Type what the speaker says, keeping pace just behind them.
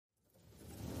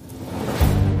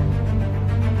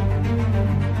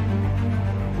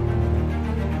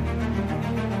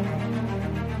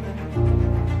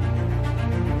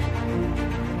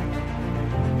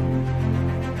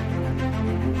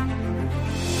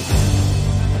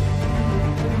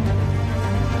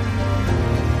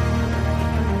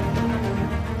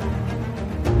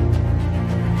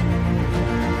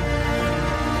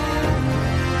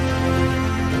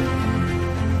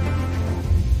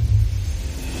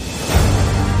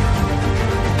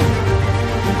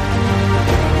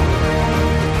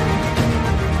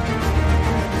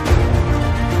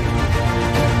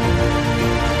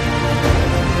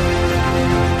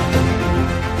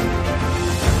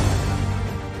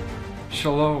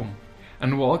Shalom,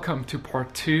 and welcome to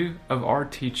part 2 of our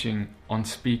teaching on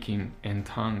speaking in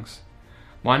tongues.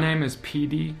 My name is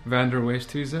PD van der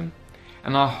Westhuizen,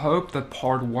 and I hope that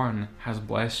part 1 has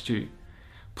blessed you.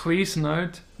 Please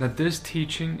note that this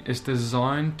teaching is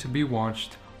designed to be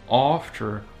watched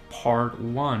after part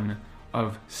 1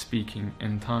 of speaking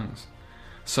in tongues.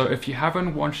 So if you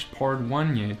haven't watched part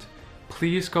 1 yet,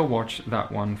 please go watch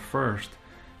that one first,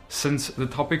 since the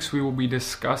topics we will be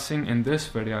discussing in this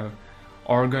video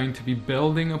are going to be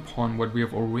building upon what we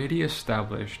have already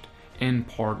established in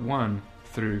part 1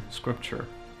 through scripture.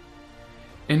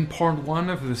 In part 1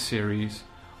 of the series,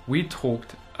 we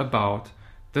talked about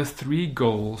the 3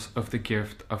 goals of the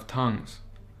gift of tongues: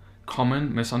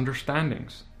 common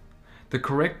misunderstandings, the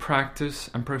correct practice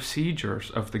and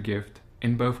procedures of the gift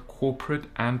in both corporate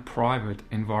and private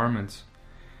environments,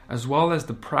 as well as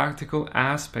the practical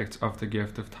aspects of the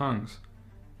gift of tongues.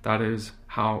 That is,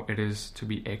 how it is to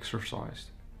be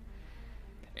exercised.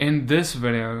 In this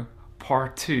video,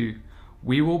 part 2,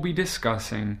 we will be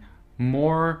discussing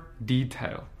more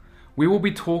detail. We will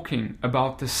be talking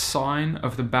about the sign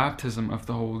of the baptism of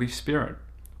the Holy Spirit.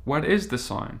 What is the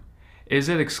sign? Is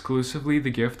it exclusively the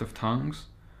gift of tongues,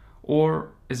 or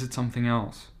is it something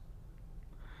else?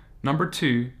 Number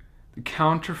 2, the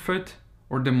counterfeit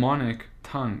or demonic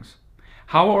tongues.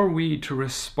 How are we to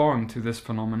respond to this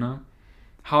phenomena?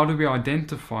 How do we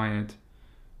identify it?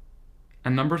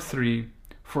 And number 3,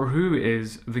 for who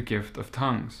is the gift of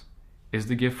tongues? Is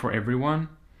the gift for everyone?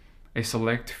 A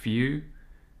select few?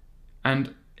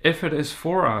 And if it is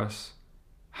for us,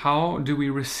 how do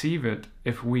we receive it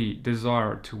if we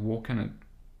desire to walk in it?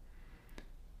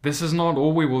 This is not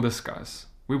all we will discuss.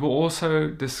 We will also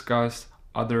discuss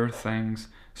other things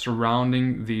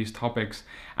surrounding these topics,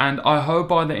 and I hope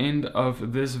by the end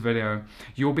of this video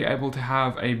you'll be able to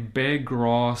have a big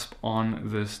grasp on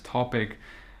this topic,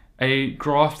 a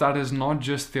grasp that is not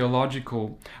just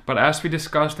theological, but as we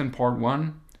discussed in part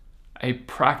 1, a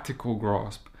practical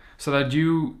grasp, so that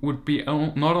you would be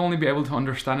not only be able to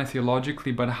understand it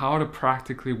theologically, but how to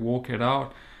practically walk it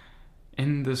out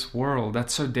in this world that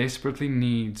so desperately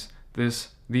needs these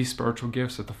spiritual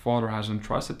gifts that the Father has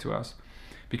entrusted to us.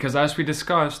 Because as we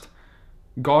discussed,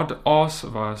 God asks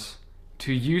of us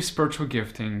to use spiritual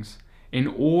giftings in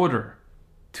order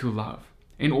to love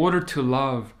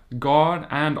God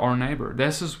and our neighbor.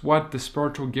 This is what the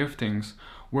spiritual giftings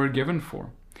were given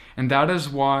for. And that is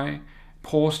why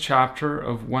Paul's chapter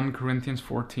of 1 Corinthians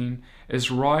 14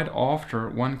 is right after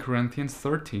 1 Corinthians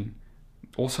 13,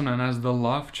 also known as the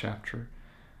love chapter.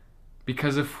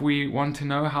 Because if we want to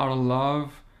know how to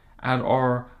love at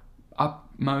our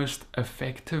utmost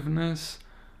effectiveness,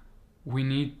 we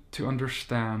need to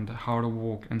understand how to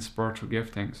walk in spiritual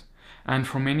giftings. And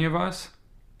for many of us,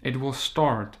 it will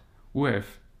start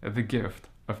with the gift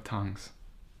of tongues.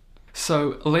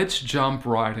 So let's jump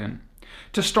right in.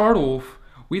 To start off,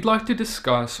 we'd like to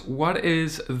discuss what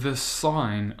is the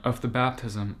sign of the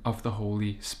baptism of the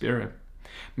Holy Spirit.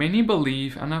 Many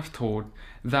believe and have taught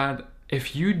that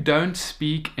if you don't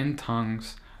speak in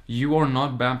tongues, you are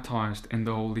not baptized in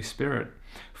the Holy Spirit.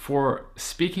 For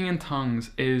speaking in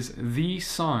tongues is the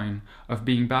sign of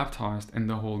being baptized in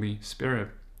the Holy Spirit.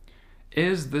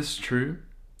 Is this true?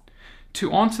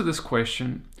 To answer this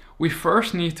question, we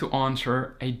first need to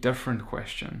answer a different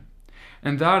question.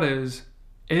 And that is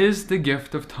the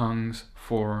gift of tongues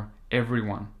for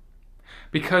everyone?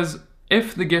 Because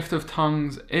if the gift of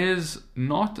tongues is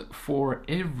not for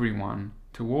everyone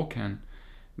to walk in,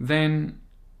 then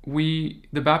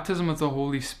the baptism of the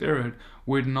Holy Spirit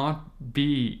would not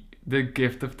be the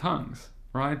gift of tongues,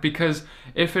 right? Because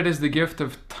if it is the gift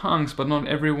of tongues, but not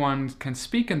everyone can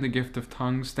speak in the gift of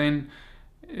tongues, then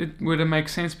it wouldn't make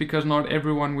sense, because not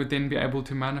everyone would then be able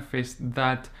to manifest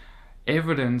that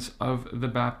evidence of the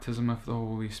baptism of the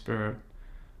Holy Spirit.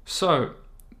 So,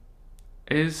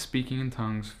 is speaking in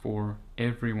tongues for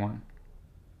everyone?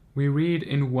 We read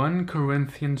in 1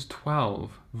 Corinthians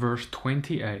 12, verse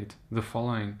 28, the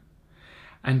following: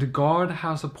 "And God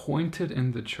has appointed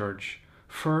in the church,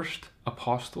 first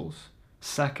apostles,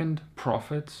 second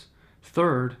prophets,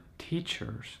 third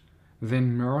teachers,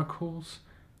 then miracles,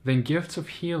 then gifts of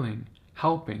healing,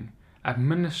 helping,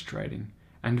 administrating,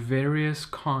 and various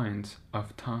kinds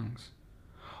of tongues.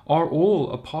 Are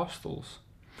all apostles?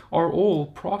 Are all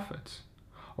prophets?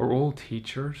 Are all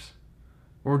teachers?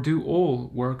 Or do all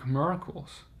work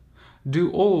miracles? Do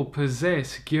all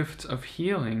possess gifts of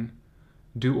healing?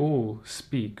 Do all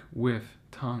speak with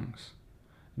tongues?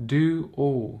 Do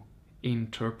all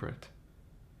interpret?"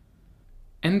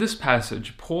 In this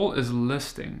passage, Paul is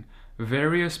listing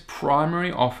various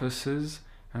primary offices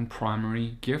and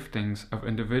primary giftings of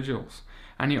individuals.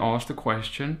 and he asked the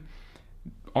question,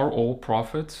 are all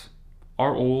prophets?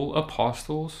 Are all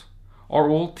apostles? Are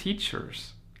all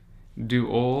teachers? Do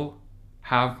all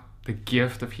have the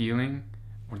gift of healing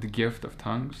or the gift of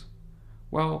tongues?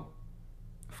 Well,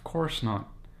 of course not.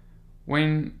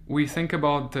 When we think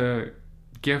about the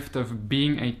gift of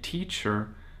being a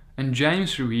teacher, in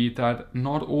James we read that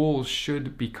not all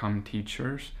should become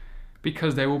teachers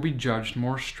because they will be judged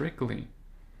more strictly.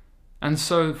 And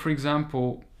so, for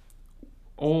example,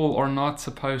 all are not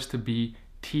supposed to be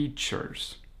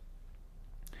teachers.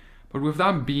 But with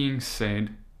that being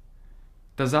said,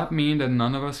 does that mean that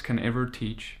none of us can ever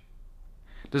teach?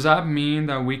 Does that mean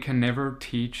that we can never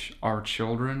teach our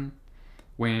children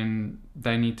when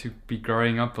they need to be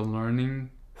growing up and learning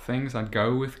things that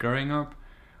go with growing up?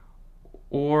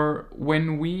 Or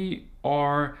when we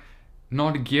are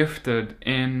not gifted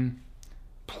in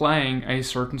playing a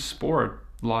certain sport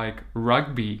like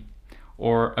rugby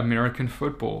or American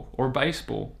football or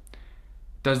baseball,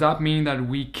 does that mean that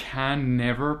we can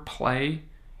never play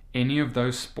any of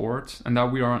those sports and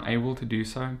that we are unable to do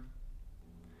so?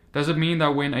 Does it mean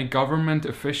that when a government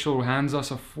official hands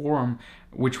us a form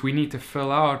which we need to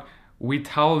fill out, we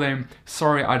tell them,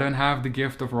 sorry, I don't have the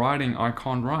gift of writing, I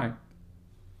can't write?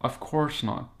 Of course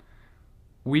not.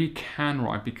 We can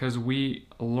write because we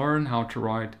learn how to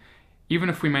write. Even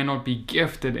if we may not be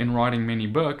gifted in writing many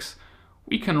books,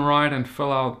 we can write and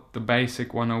fill out the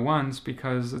basic 101s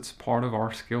because it's part of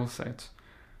our skill sets.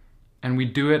 And we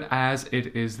do it as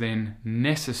it is then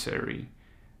necessary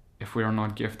if we are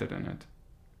not gifted in it.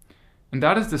 And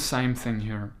that is the same thing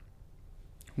here.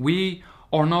 We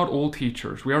are not all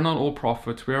teachers. We are not all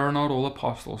prophets. We are not all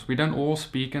apostles. We don't all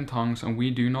speak in tongues, and we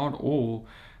do not all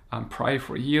pray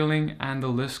for healing, and the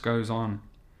list goes on.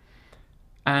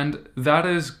 And that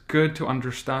is good to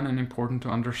understand and important to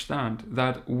understand,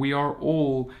 that we are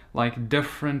all like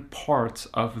different parts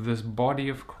of this body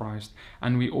of Christ,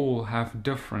 and we all have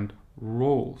different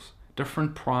roles,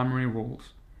 different primary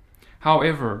roles.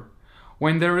 However,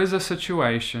 when there is a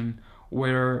situation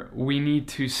where we need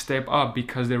to step up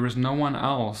because there is no one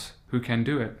else who can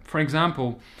do it. For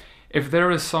example, if there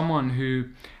is someone who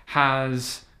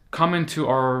has come into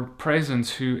our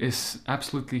presence who is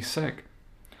absolutely sick,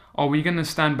 are we going to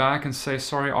stand back and say,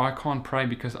 sorry, I can't pray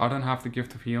because I don't have the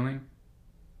gift of healing?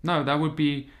 No, that would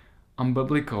be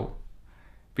unbiblical,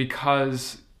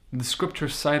 because the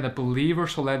scriptures say that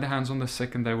believers will lay their hands on the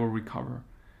sick and they will recover.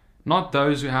 Not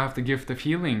those who have the gift of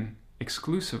healing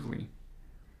exclusively.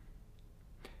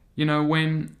 You know,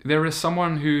 when there is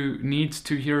someone who needs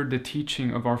to hear the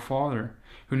teaching of our Father,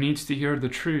 who needs to hear the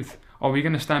truth, are we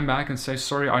going to stand back and say,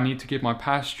 sorry, I need to get my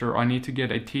pastor, I need to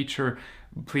get a teacher,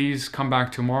 please come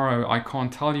back tomorrow, I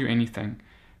can't tell you anything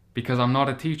because I'm not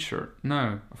a teacher?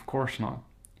 No, of course not.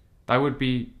 That would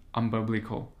be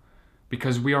unbiblical,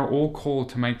 because we are all called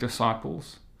to make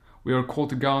disciples. We are called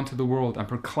to go into the world and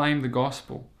proclaim the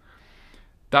gospel.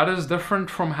 That is different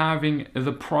from having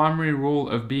the primary role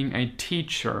of being a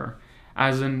teacher,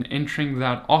 as in entering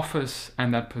that office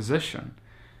and that position.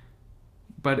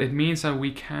 But it means that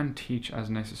we can teach as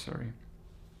necessary.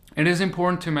 It is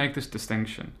important to make this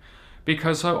distinction,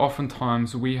 because so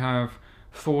oftentimes we have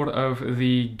thought of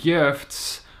the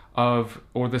gifts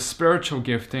or the spiritual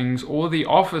giftings or the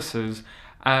offices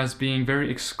as being very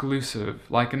exclusive,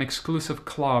 like an exclusive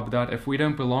club that if we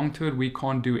don't belong to it, we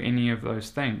can't do any of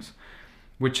those things,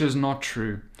 which is not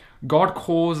true. God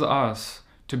calls us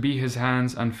to be his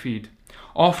hands and feet.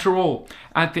 After all,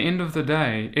 at the end of the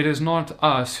day, it is not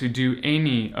us who do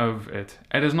any of it.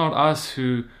 It is not us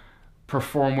who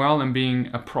perform well in being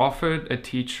a prophet, a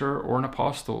teacher, or an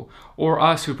apostle, or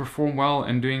us who perform well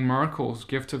in doing miracles,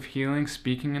 gifts of healing,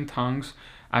 speaking in tongues,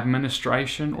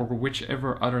 administration, or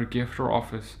whichever other gift or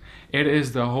office. It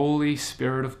is the Holy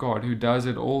Spirit of God who does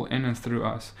it all in and through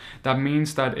us. That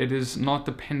means that it is not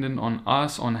dependent on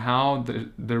us, on how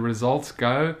the results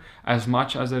go, as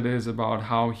much as it is about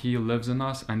how he lives in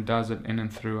us and does it in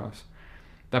and through us.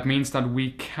 That means that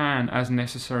we can, as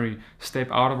necessary, step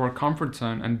out of our comfort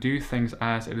zone and do things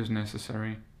as it is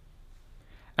necessary.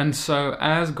 And so,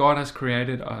 as God has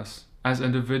created us as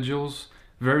individuals,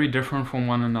 very different from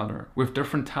one another, with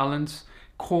different talents,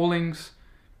 callings,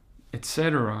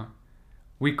 etc.,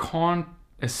 we can't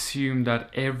assume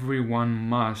that everyone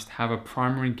must have a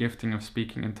primary gifting of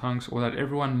speaking in tongues, or that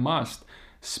everyone must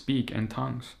speak in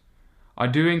tongues. I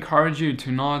do encourage you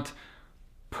to not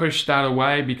push that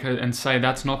away and say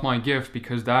that's not my gift,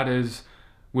 because that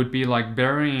would be like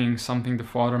burying something the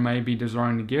Father may be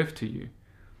desiring to give to you.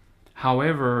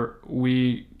 However,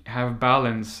 we have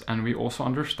balance, and we also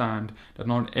understand that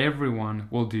not everyone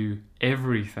will do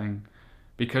everything,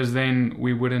 because then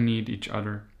we wouldn't need each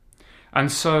other.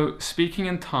 And so speaking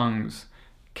in tongues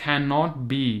cannot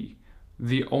be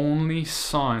the only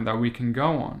sign that we can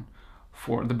go on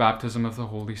for the baptism of the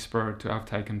Holy Spirit to have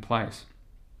taken place.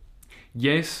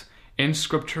 Yes, in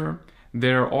Scripture,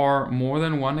 there are more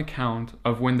than one account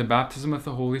of when the baptism of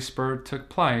the Holy Spirit took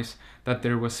place that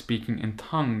there was speaking in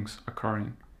tongues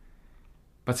occurring.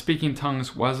 But speaking in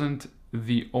tongues wasn't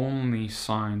the only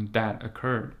sign that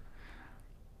occurred.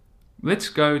 Let's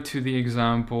go to the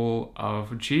example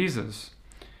of Jesus.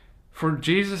 For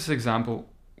Jesus' example,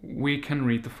 we can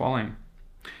read the following.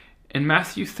 In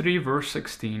Matthew 3 verse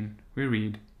 16, we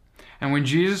read, "And when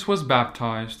Jesus was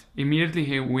baptized, immediately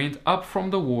he went up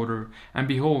from the water, and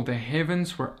behold, the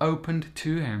heavens were opened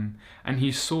to him, and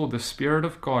he saw the Spirit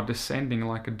of God descending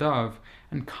like a dove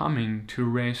and coming to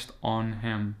rest on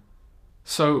him."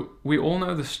 So we all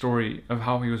know the story of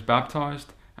how he was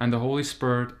baptized, and the Holy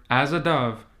Spirit, as a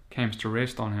dove, came to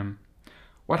rest on him.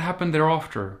 What happened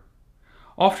thereafter?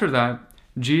 After that,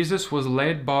 Jesus was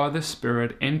led by the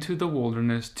Spirit into the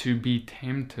wilderness to be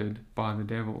tempted by the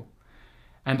devil.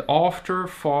 And after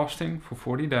fasting for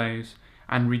 40 days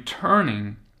and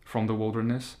returning from the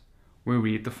wilderness, we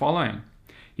read the following.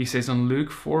 He says in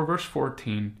Luke 4 verse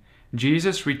 14,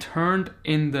 "Jesus returned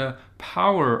in the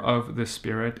power of the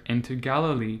Spirit into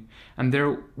Galilee, and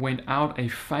there went out a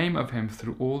fame of him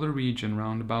through all the region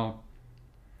round about."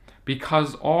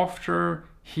 Because after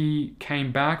he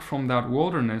came back from that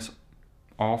wilderness,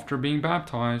 after being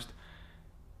baptized,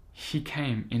 he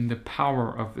came in the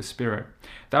power of the Spirit.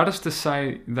 That is to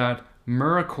say that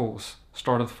miracles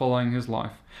started following his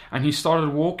life, and he started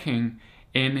walking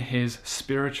in his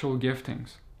spiritual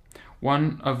giftings.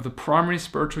 One of the primary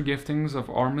spiritual giftings of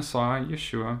our Messiah,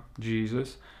 Yeshua,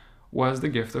 Jesus, was the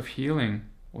gift of healing,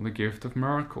 or the gift of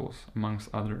miracles, amongst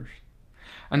others.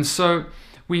 And so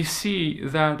we see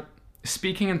that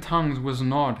speaking in tongues was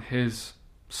not his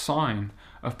sign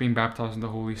of being baptized in the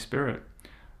Holy Spirit.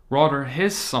 Rather,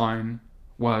 his sign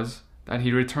was that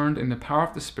he returned in the power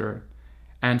of the Spirit.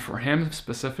 And for him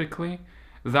specifically,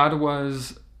 that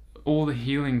was all the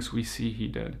healings we see he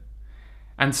did.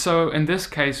 And so in this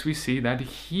case, we see that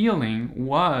healing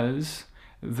was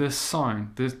the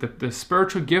sign. The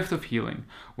spiritual gift of healing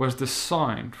was the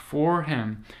sign for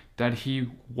him that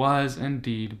he was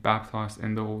indeed baptized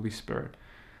in the Holy Spirit.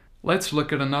 Let's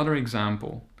look at another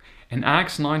example. In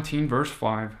Acts 19 verse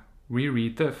 5, we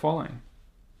read the following.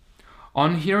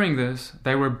 "On hearing this,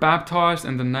 they were baptized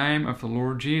in the name of the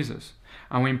Lord Jesus.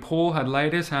 And when Paul had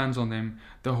laid his hands on them,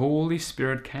 the Holy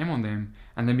Spirit came on them,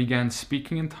 and they began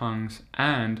speaking in tongues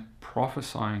and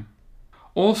prophesying."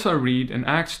 Also read in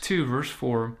Acts 2 verse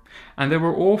 4, "And they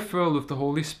were all filled with the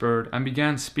Holy Spirit and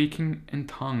began speaking in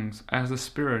tongues as the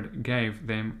Spirit gave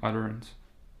them utterance."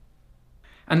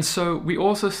 And so we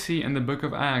also see in the book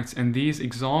of Acts, in these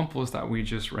examples that we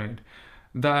just read,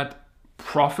 that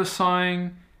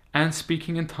prophesying and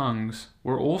speaking in tongues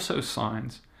were also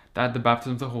signs that the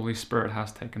baptism of the Holy Spirit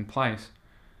has taken place.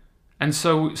 And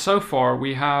so far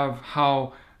we have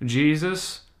how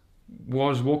Jesus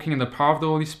was walking in the power of the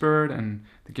Holy Spirit and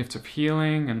the gifts of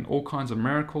healing and all kinds of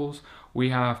miracles. We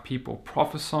have people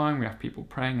prophesying, we have people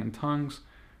praying in tongues.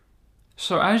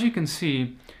 So as you can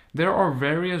see, there are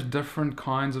various different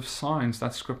kinds of signs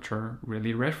that Scripture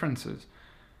really references.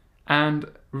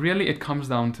 And really it comes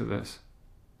down to this,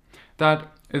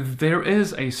 that there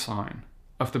is a sign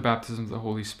of the baptism of the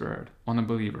Holy Spirit on a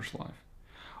believer's life.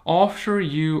 After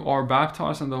you are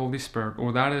baptized in the Holy Spirit,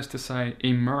 or that is to say,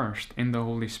 immersed in the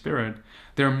Holy Spirit,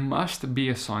 there must be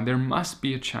a sign, there must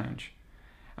be a change.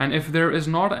 And if there is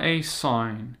not a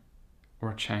sign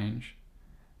or change,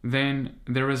 then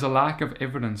there is a lack of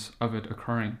evidence of it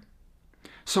occurring.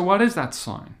 So what is that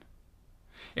sign?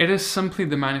 It is simply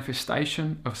the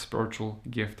manifestation of spiritual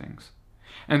giftings.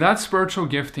 And that spiritual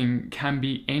gifting can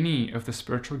be any of the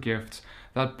spiritual gifts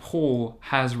that Paul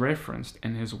has referenced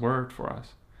in his word for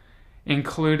us,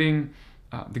 including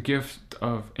the gift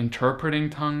of interpreting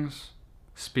tongues,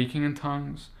 speaking in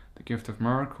tongues, the gift of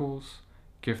miracles,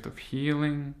 gift of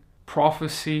healing,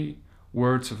 prophecy,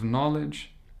 words of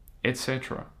knowledge,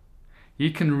 etc.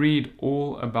 You can read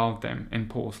all about them in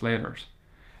Paul's letters.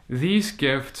 These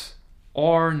gifts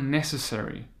are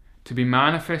necessary to be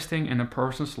manifesting in a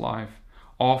person's life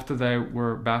after they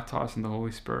were baptized in the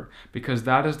Holy Spirit, because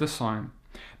that is the sign.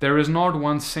 There is not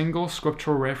one single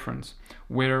scriptural reference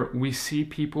where we see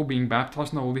people being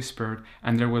baptized in the Holy Spirit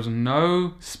and there was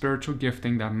no spiritual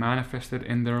gifting that manifested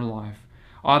in their life,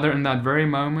 either in that very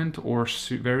moment or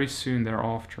very soon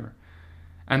thereafter.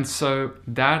 And so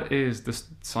that is the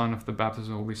sign of the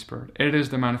baptism of the Holy Spirit. It is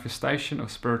the manifestation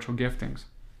of spiritual giftings.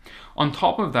 On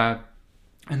top of that,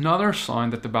 another sign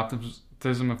that the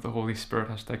baptism of the Holy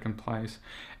Spirit has taken place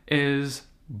is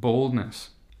boldness.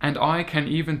 And I can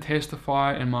even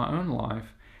testify in my own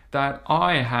life that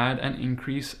I had an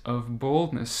increase of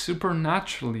boldness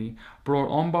supernaturally brought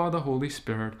on by the Holy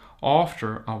Spirit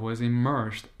after I was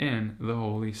immersed in the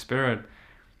Holy Spirit.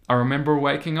 I remember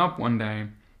waking up one day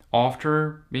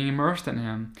after being immersed in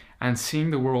Him and seeing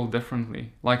the world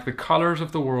differently, like the colors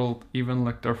of the world even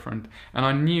looked different, and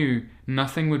I knew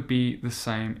nothing would be the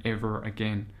same ever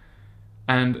again.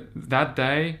 And that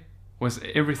day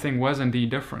everything was indeed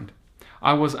different.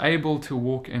 I was able to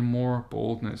walk in more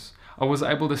boldness. I was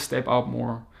able to step out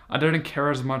more. I didn't care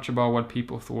as much about what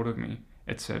people thought of me,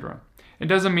 etc. It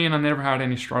doesn't mean I never had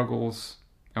any struggles,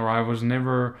 or I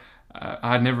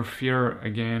had never fear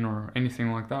again or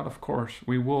anything like that. Of course,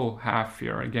 we will have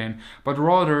fear again. But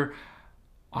rather,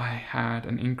 I had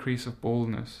an increase of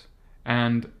boldness.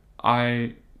 And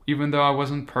even though I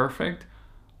wasn't perfect,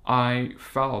 I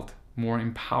felt more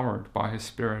empowered by His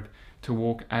Spirit to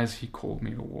walk as He called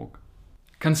me to walk.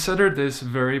 Consider this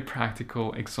very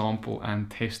practical example and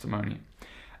testimony.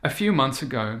 A few months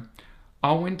ago,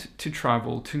 I went to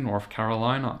travel to North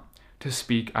Carolina to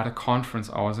speak at a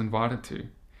conference I was invited to.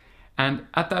 And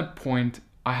at that point,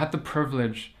 I had the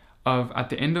privilege of, at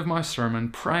the end of my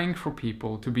sermon, praying for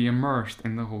people to be immersed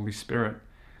in the Holy Spirit.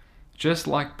 Just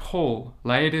like Paul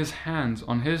laid his hands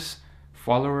on his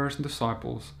followers and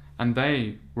disciples, and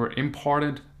they were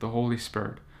imparted the Holy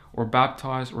Spirit, or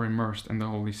baptized or immersed in the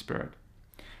Holy Spirit.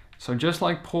 So just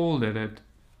like Paul did it,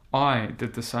 I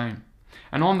did the same.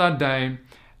 And on that day,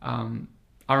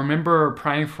 I remember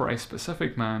praying for a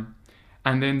specific man.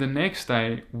 And then the next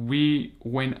day, we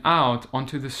went out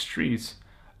onto the streets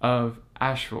of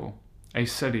Asheville, a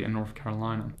city in North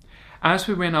Carolina. As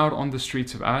we went out on the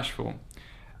streets of Asheville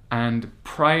and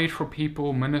prayed for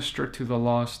people, ministered to the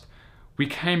lost, we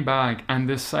came back, and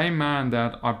the same man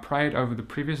that I prayed over the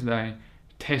previous day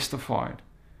testified.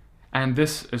 And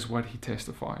this is what he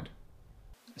testified.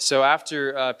 So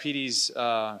after PD's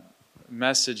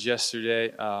message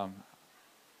yesterday,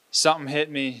 something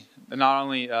hit me. Not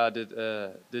only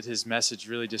did his message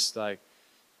really just like,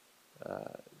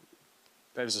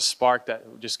 there was a spark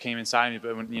that just came inside me,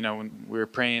 but when we were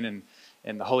praying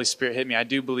and the Holy Spirit hit me, I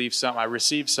do believe I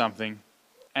received something.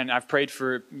 And I've prayed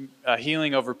for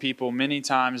healing over people many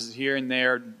times here and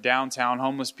there, downtown,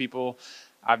 homeless people.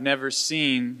 I've never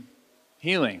seen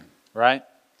healing, right?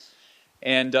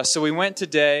 And so we went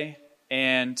today,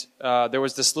 and there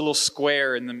was this little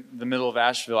square in the middle of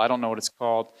Asheville. I don't know what it's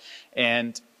called.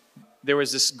 And there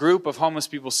was this group of homeless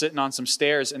people sitting on some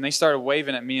stairs, and they started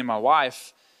waving at me and my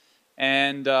wife.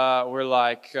 And we're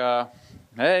like,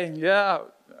 hey, yeah.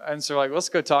 And so we're like, let's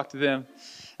go talk to them.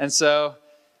 And so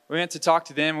we went to talk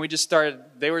to them.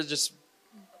 They were just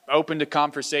open to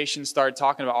conversation, started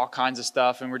talking about all kinds of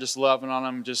stuff, and we're just loving on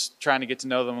them, just trying to get to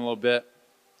know them a little bit.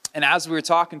 And as we were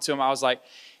talking to them, I was like,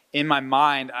 in my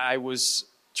mind, I was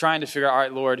trying to figure out, all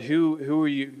right, Lord, who are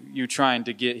you trying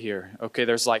to get here? Okay,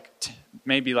 there's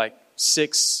maybe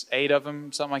 6, 8 of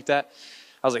them, something like that.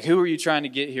 I was like, who are you trying to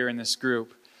get here in this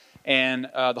group? And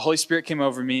the Holy Spirit came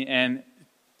over me and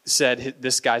said,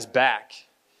 this guy's back.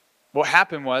 What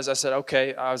happened was, I said,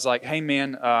 okay. I was like, hey,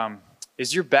 man,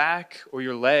 is your back or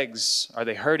your legs, are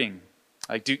they hurting?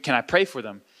 Can I pray for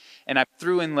them? And I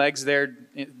threw in legs there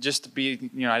just to be,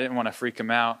 I didn't want to freak him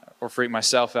out or freak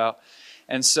myself out.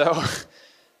 And so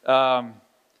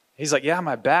he's like, yeah,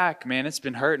 my back, man, it's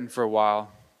been hurting for a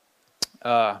while.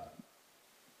 I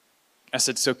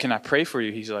said, so can I pray for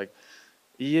you? He's like,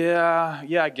 yeah,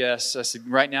 I guess. I said,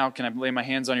 right now, can I lay my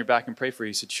hands on your back and pray for you?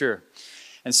 He said, sure.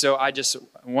 And so I just,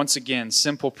 once again,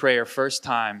 simple prayer, first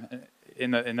time,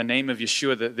 in the name of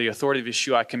Yeshua, the authority of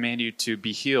Yeshua, I command you to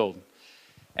be healed.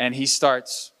 And he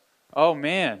starts, oh,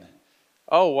 man.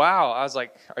 Oh, wow. I was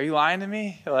like, are you lying to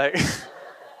me?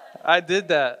 I did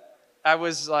that. I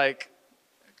was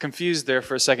confused there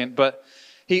for a second. But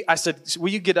I said, will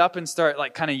you get up and start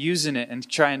kind of using it and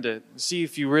trying to see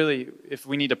if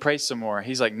we need to pray some more?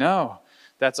 He's like, no,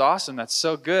 that's awesome. That's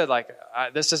so good.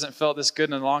 This hasn't felt this good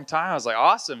in a long time. I was like,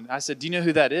 awesome. I said, do you know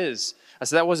who that is? I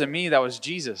said, that wasn't me. That was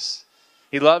Jesus.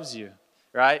 He loves you.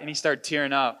 Right? And he started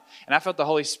tearing up. And I felt the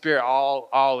Holy Spirit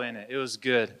all in it. It was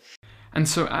good. And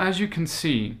so as you can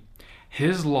see,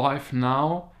 his life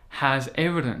now has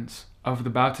evidence of the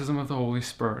baptism of the Holy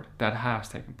Spirit that has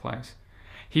taken place.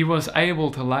 He was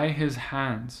able to lay his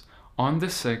hands on the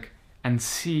sick and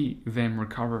see them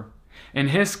recover. In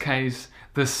his case,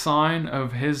 the sign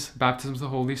of his baptism of the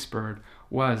Holy Spirit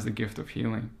was the gift of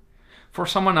healing. For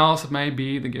someone else, it may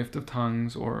be the gift of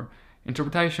tongues or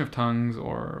interpretation of tongues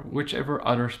or whichever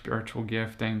other spiritual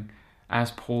gifting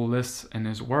as Paul lists in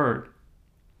his word.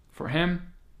 For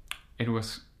him, it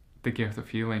was the gift of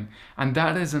healing. And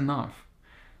that is enough.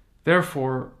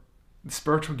 Therefore, the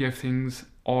spiritual giftings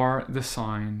are the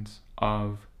signs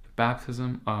of the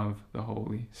baptism of the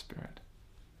Holy Spirit.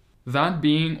 That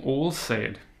being all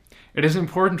said, it is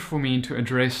important for me to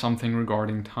address something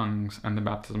regarding tongues and the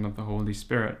baptism of the Holy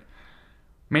Spirit.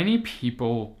 Many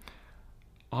people,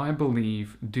 I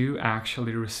believe, do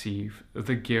actually receive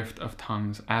the gift of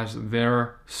tongues as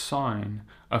their sign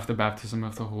of the baptism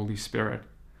of the Holy Spirit.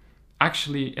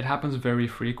 Actually, it happens very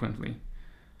frequently.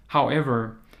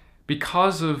 However,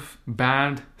 because of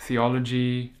bad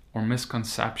theology or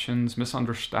misconceptions,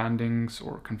 misunderstandings,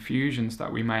 or confusions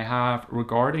that we may have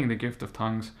regarding the gift of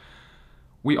tongues,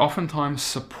 we oftentimes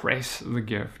suppress the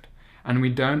gift and we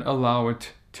don't allow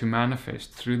it to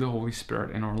manifest through the Holy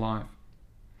Spirit in our life.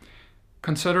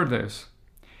 Consider this.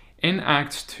 In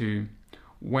Acts 2,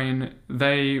 when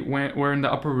they were in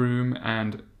the upper room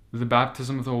and the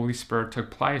baptism of the Holy Spirit took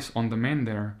place on the men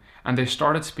there, and they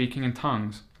started speaking in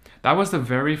tongues, that was the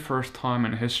very first time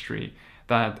in history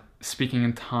that speaking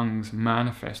in tongues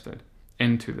manifested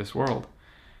into this world.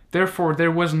 Therefore,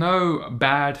 there was no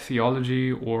bad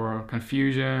theology or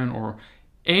confusion or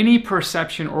any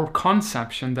perception or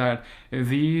conception that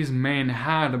these men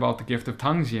had about the gift of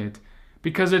tongues yet,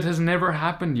 because it has never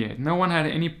happened yet. No one had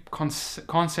any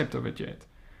concept of it yet.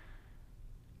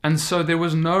 And so there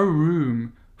was no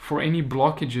room for any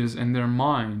blockages in their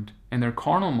mind, in their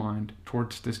carnal mind,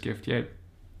 towards this gift yet.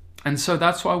 And so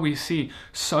that's why we see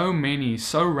so many,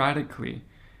 so radically,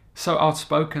 so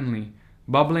outspokenly,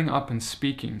 bubbling up and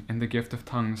speaking in the gift of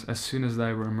tongues as soon as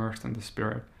they were immersed in the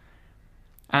Spirit.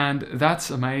 And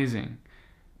that's amazing.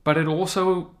 But it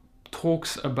also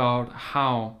talks about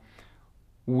how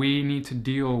we need to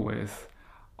deal with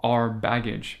our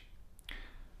baggage.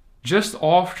 Just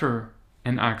after,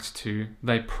 in Acts 2,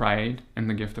 they prayed in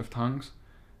the gift of tongues,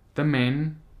 the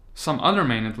men, some other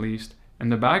men at least, in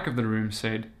the back of the room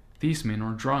said, "These men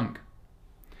are drunk."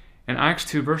 In Acts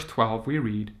 2 verse 12 we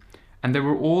read, "And they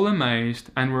were all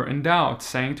amazed and were in doubt,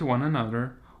 saying to one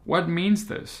another, 'What means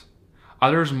this?'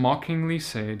 Others mockingly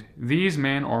said, 'These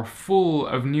men are full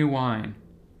of new wine.'"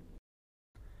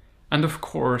 And of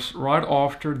course, right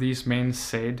after these men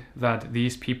said that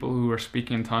these people who were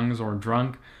speaking in tongues are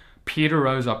drunk, Peter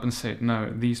rose up and said, "No,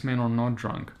 these men are not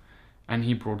drunk," and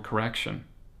he brought correction.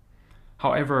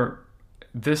 However,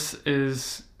 this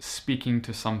is speaking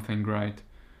to something great.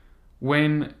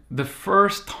 When the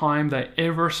first time they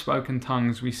ever spoke in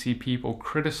tongues, we see people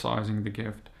criticizing the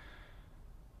gift.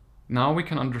 Now we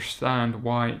can understand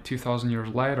why 2,000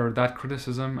 years later that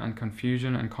criticism and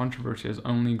confusion and controversy has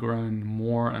only grown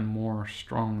more and more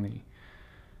strongly.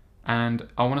 And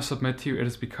I want to submit to you, it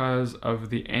is because of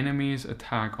the enemy's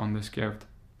attack on this gift.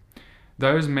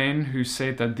 Those men who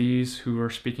said that these who were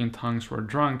speaking in tongues were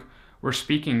drunk were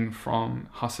speaking from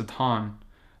Hasatan.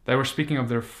 They were speaking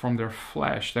from their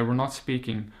flesh. They were not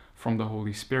speaking from the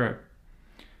Holy Spirit.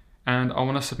 And I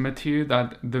want to submit to you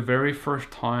that the very first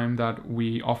time that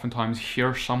we oftentimes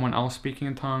hear someone else speaking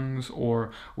in tongues, or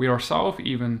we ourselves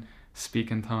even speak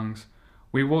in tongues,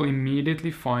 we will immediately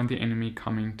find the enemy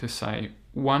coming to say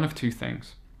one of two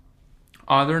things.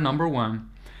 Either, number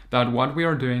one, that what we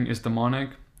are doing is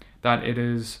demonic, that it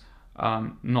is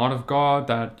not of God,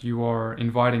 that you are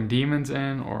inviting demons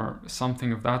in or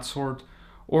something of that sort.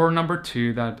 Or number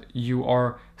two, that you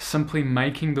are simply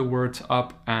making the words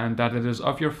up and that it is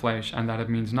of your flesh and that it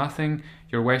means nothing,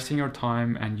 you're wasting your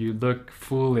time and you look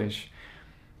foolish.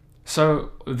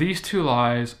 So these two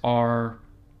lies are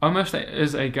almost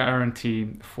is a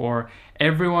guarantee for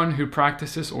everyone who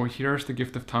practices or hears the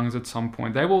gift of tongues at some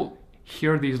point. They will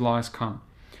hear these lies come.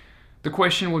 The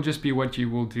question will just be what you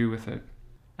will do with it.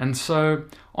 And so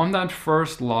on that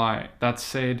first lie that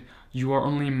said, you are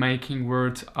only making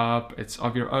words up, it's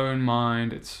of your own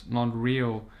mind, it's not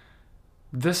real,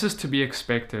 this is to be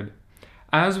expected.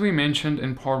 As we mentioned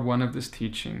in part 1 of this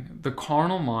teaching, the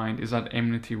carnal mind is at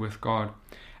enmity with God.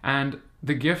 And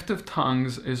the gift of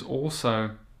tongues is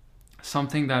also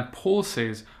something that Paul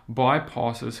says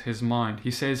bypasses his mind.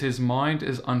 He says his mind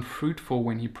is unfruitful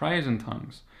when he prays in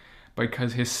tongues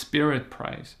because his spirit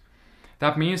prays.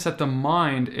 That means that the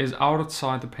mind is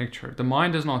outside the picture. The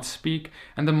mind does not speak,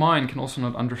 and the mind can also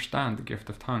not understand the gift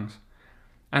of tongues.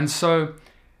 And so,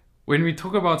 when we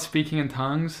talk about speaking in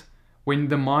tongues, when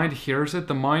the mind hears it,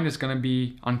 the mind is going to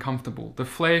be uncomfortable. The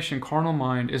flesh and carnal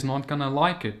mind is not going to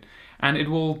like it. And it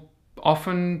will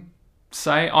often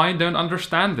say, I don't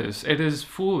understand this. It is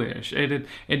foolish.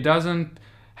 It doesn't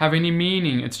have any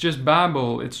meaning. It's just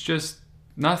babble. It's just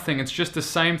nothing. It's just the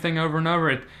same thing over and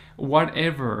over.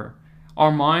 Whatever.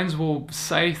 Our minds will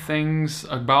say things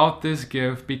about this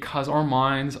gift because our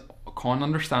minds can't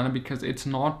understand it, because it's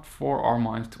not for our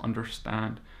minds to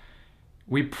understand.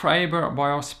 We pray by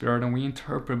our spirit and we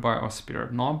interpret by our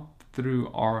spirit, not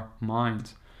through our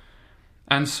minds.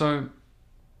 And so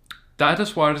that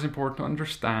is why it is important to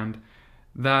understand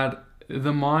that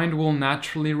the mind will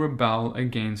naturally rebel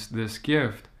against this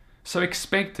gift. So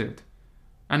expect it.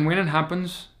 And when it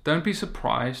happens, don't be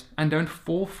surprised and don't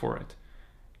fall for it.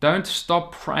 Don't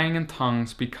stop praying in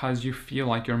tongues because you feel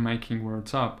like you're making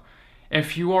words up.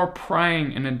 If you are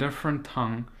praying in a different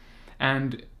tongue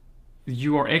and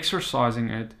you are exercising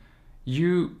it,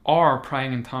 you are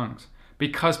praying in tongues.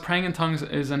 Because praying in tongues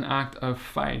is an act of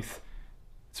faith.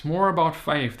 It's more about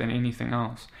faith than anything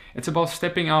else. It's about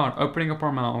stepping out, opening up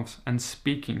our mouths and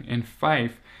speaking in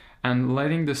faith and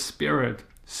letting the Spirit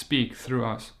speak through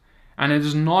us. And it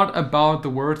is not about the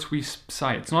words we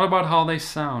say. It's not about how they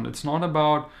sound. It's not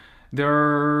about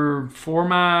their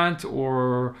format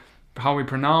or how we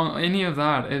pronounce any of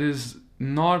that. It is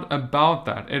not about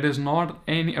that. It is not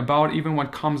about even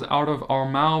what comes out of our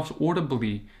mouths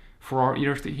audibly for our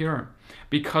ears to hear.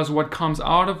 Because what comes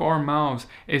out of our mouths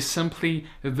is simply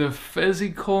the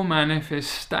physical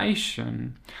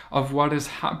manifestation of what is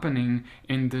happening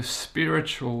in the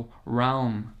spiritual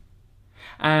realm.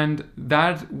 And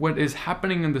that what is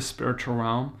happening in the spiritual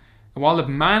realm, while it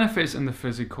manifests in the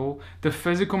physical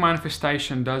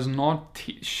manifestation does not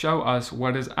show us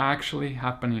what is actually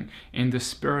happening in the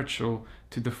spiritual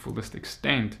to the fullest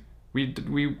extent. We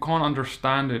can't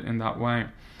understand it in that way.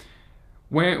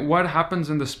 What happens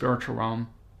in the spiritual realm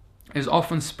is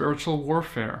often spiritual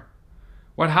warfare.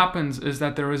 What happens is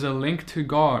that there is a link to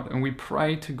God and we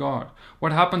pray to God.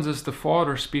 What happens is the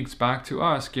Father speaks back to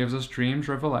us, gives us dreams,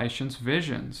 revelations,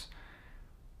 visions.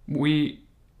 We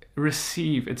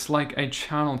receive, it's like a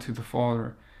channel to the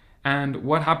Father. And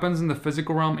what happens in the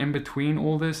physical realm in between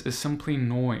all this is simply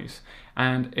noise.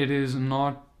 And it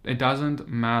doesn't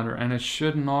matter, and it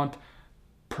should not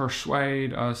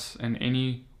persuade us in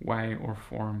any way or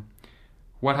form.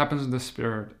 What happens in the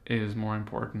Spirit is more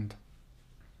important.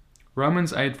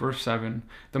 Romans 8 verse 7,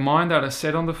 the mind that is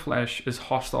set on the flesh is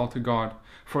hostile to God,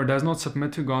 for it does not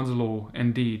submit to God's law.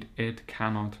 Indeed, it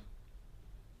cannot.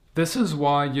 This is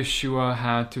why Yeshua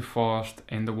had to fast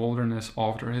in the wilderness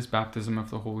after his baptism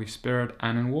of the Holy Spirit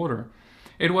and in water.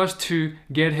 It was to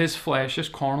get his flesh, his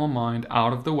carnal mind,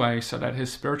 out of the way so that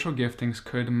his spiritual giftings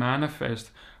could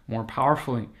manifest more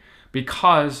powerfully.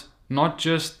 Because not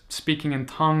just speaking in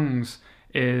tongues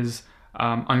is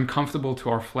uncomfortable to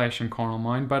our flesh and carnal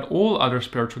mind, but all other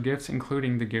spiritual gifts,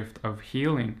 including the gift of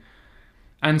healing.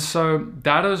 And so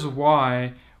that is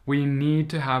why we need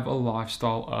to have a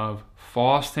lifestyle of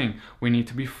fasting. We need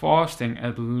to be fasting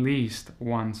at least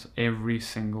once every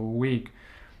single week.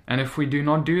 And if we do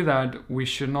not do that, we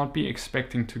should not be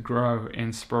expecting to grow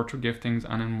in spiritual giftings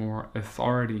and in more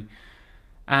authority.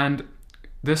 And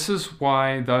this is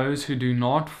why those who do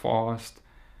not fast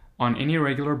on any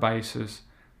regular basis,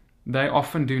 they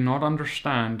often do not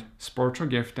understand spiritual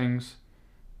giftings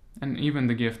and even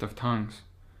the gift of tongues.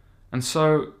 And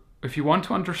so if you want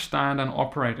to understand and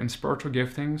operate in spiritual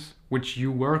giftings, which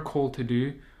you were called to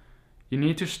do, you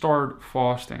need to start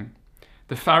fasting.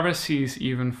 The Pharisees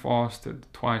even fasted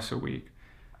twice a week.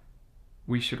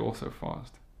 We should also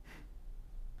fast.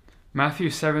 Matthew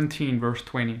 17 verse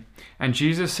 20, and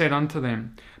Jesus said unto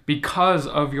them, because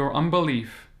of your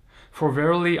unbelief, for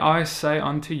verily I say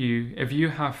unto you, if you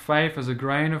have faith as a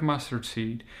grain of mustard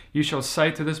seed, you shall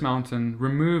say to this mountain,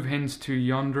 remove hence to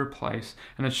yonder place,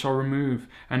 and it shall remove,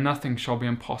 and nothing shall be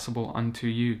impossible unto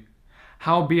you.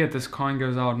 Howbeit this kind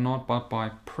goes out not but by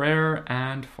prayer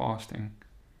and fasting.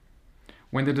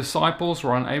 When the disciples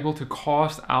were unable to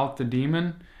cast out the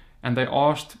demon, and they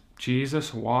asked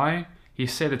Jesus why, he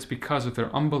said it's because of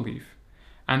their unbelief.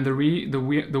 And the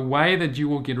way that you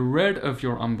will get rid of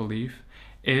your unbelief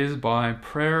is by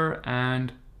prayer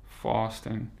and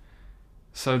fasting.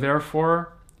 So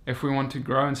therefore, if we want to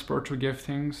grow in spiritual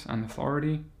giftings and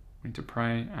authority, we need to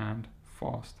pray and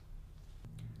fast.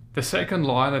 The second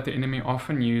lie that the enemy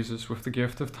often uses with the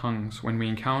gift of tongues when we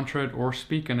encounter it or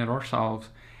speak in it ourselves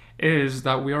is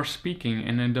that we are speaking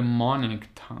in a demonic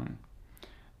tongue.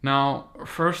 Now,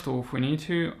 first off, we need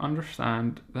to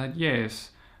understand that yes,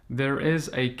 there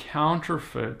is a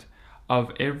counterfeit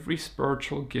of every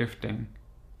spiritual gifting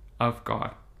of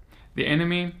God. The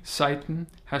enemy, Satan,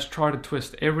 has tried to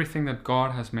twist everything that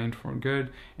God has meant for good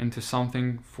into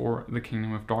something for the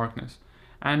kingdom of darkness.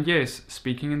 And yes,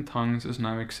 speaking in tongues is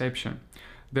no exception.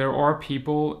 There are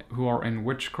people who are in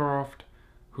witchcraft,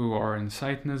 who are in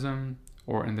Satanism,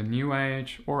 or in the New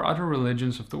Age, or other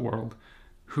religions of the world,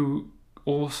 who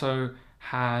also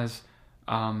has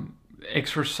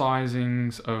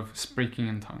exercisings of speaking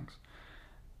in tongues.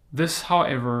 This,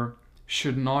 however,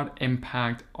 should not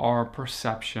impact our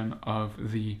perception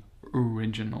of the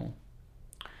original.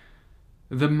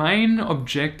 The main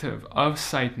objective of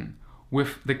Satan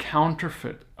with the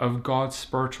counterfeit of God's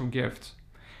spiritual gifts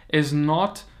is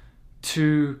not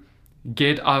to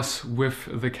get us with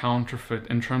the counterfeit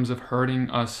in terms of hurting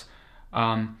us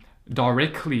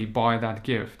directly by that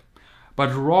gift,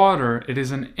 but rather it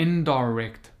is an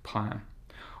indirect plan.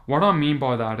 What I mean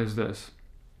by that is this.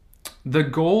 The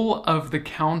goal of the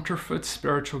counterfeit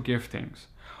spiritual giftings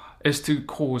is to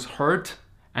cause hurt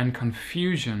and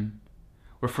confusion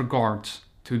with regards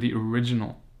to the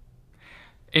original.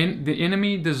 The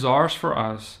enemy desires for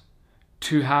us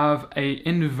to have an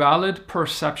invalid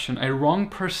perception, a wrong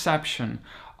perception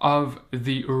of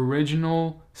the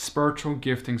original spiritual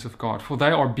giftings of God. For they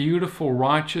are beautiful,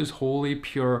 righteous, holy,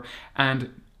 pure,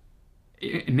 and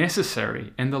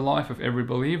necessary in the life of every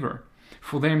believer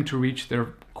for them to reach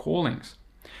their callings.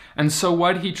 And so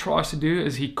what he tries to do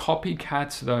is he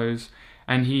copycats those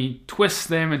and he twists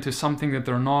them into something that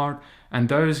they're not, and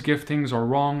those giftings are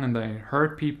wrong and they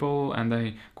hurt people and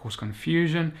they cause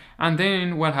confusion. And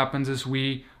then what happens is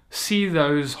we see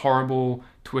those horrible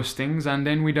twistings, and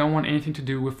then we don't want anything to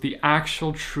do with the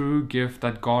actual true gift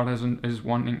that God is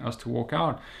wanting us to walk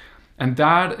out. And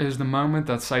that is the moment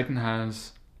that Satan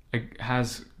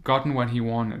has gotten what he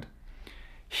wanted.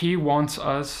 He wants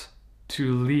us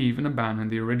to leave and abandon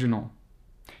the original.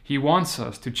 He wants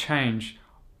us to change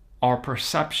our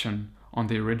perception on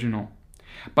the original.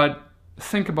 But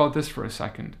think about this for a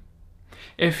second.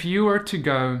 If you were to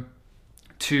go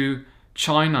to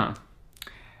China,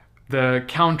 the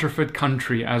counterfeit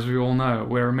country, as we all know,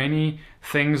 where many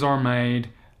things are made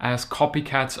as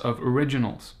copycats of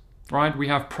originals, right? We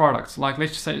have products like,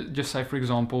 let's just say, for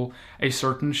example, a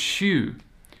certain shoe,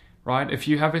 right? If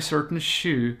you have a certain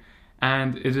shoe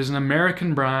and it is an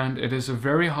American brand, it is a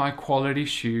very high quality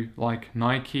shoe like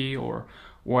Nike or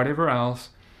whatever else,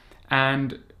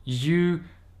 and you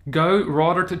go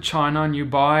rather to China and you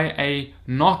buy a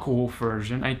knockoff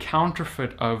version, a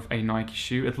counterfeit of a Nike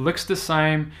shoe. It looks the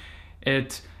same,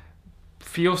 it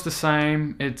feels the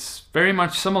same, it's very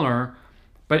much similar,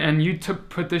 and you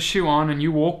put this shoe on and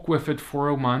you walk with it for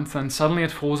a month and suddenly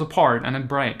it falls apart and it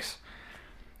breaks.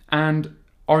 And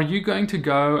are you going to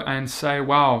go and say,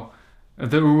 wow,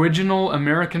 the original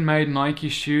American-made Nike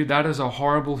shoe, that is a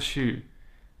horrible shoe?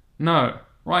 No,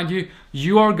 right?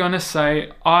 You are going to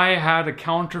say, I had a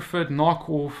counterfeit,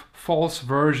 knockoff, false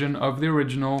version of the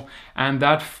original, and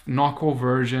that knockoff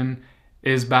version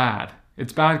is bad.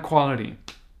 It's bad quality.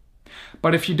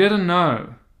 But if you didn't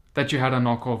know that you had a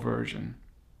knockoff version,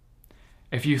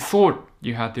 if you thought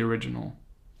you had the original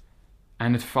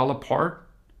and it fell apart,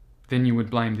 then you would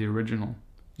blame the original.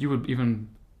 You would even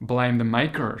blame the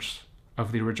makers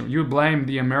of the original. You would blame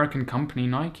the American company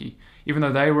Nike, even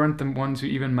though they weren't the ones who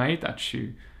even made that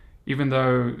shoe, even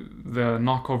though the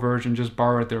knockoff version just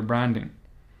borrowed their branding.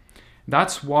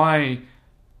 That's why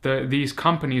these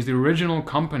companies, the original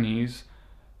companies,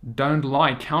 don't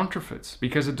like counterfeits,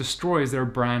 because it destroys their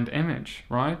brand image,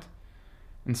 right?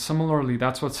 And similarly,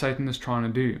 that's what Satan is trying to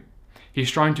do. He's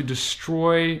trying to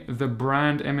destroy the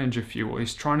brand image, if you will.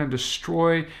 He's trying to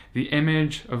destroy the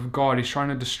image of God. He's trying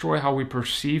to destroy how we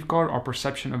perceive God, our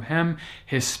perception of Him,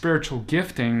 His spiritual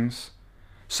giftings,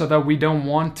 so that we don't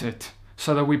want it,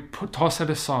 so that we toss it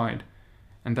aside.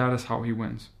 And that is how he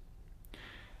wins.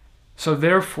 So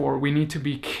therefore, we need to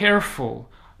be careful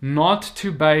not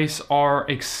to base our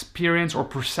experience or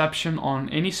perception on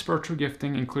any spiritual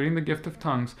gifting, including the gift of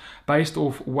tongues, based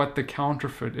off what the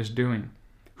counterfeit is doing.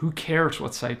 Who cares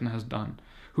what Satan has done?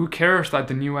 Who cares that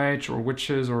the New Age or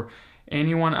witches or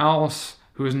anyone else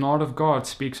who is not of God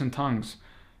speaks in tongues?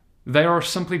 They are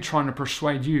simply trying to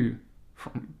persuade you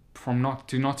from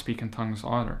not speak in tongues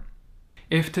either.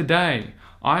 If today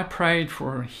I prayed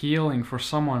for healing for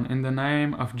someone in the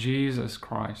name of Jesus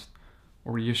Christ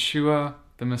or Yeshua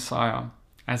the Messiah,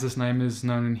 as his name is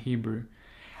known in Hebrew,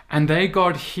 and they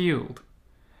got healed,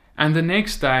 and the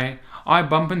next day I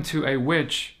bump into a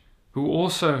witch who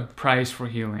also prays for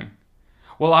healing,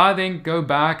 will I then go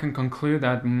back and conclude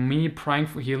that me praying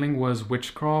for healing was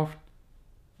witchcraft?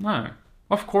 No,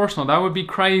 of course not. That would be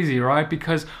crazy, right?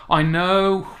 Because I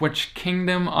know which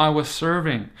kingdom I was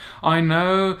serving. I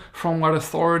know from what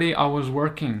authority I was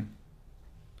working.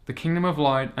 The kingdom of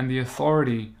light and the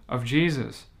authority of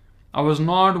Jesus. I was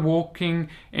not walking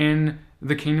in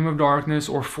the kingdom of darkness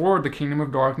or for the kingdom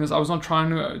of darkness. I was not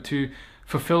trying to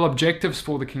fulfill objectives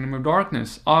for the kingdom of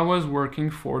darkness. I was working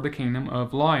for the kingdom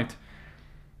of light.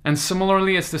 And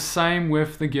similarly, it's the same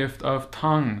with the gift of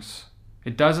tongues.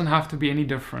 It doesn't have to be any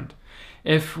different.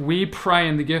 If we pray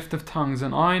in the gift of tongues,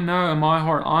 and I know in my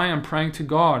heart I am praying to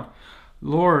God,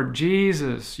 Lord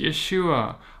Jesus,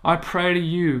 Yeshua, I pray to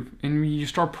you, and you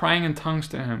start praying in tongues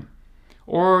to Him.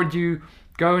 Or you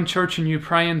go in church and you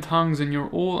pray in tongues and you're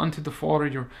all unto the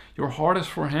Father, your heart is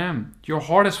for Him. Your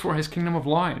heart is for His kingdom of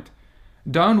light.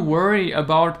 Don't worry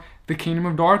about the kingdom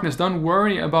of darkness. Don't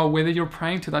worry about whether you're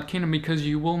praying to that kingdom, because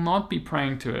you will not be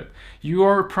praying to it. You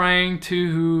are praying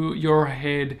to who your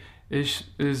head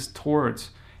is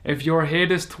towards. If your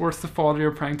head is towards the Father,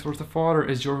 you're praying towards the Father.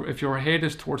 If your head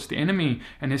is towards the enemy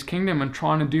and his kingdom and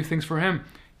trying to do things for him,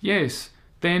 yes,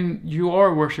 then you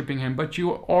are worshiping him. But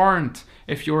you aren't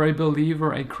if you're a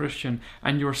believer, a Christian,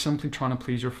 and you're simply trying to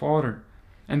please your Father.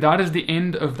 And that is the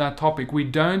end of that topic. We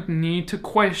don't need to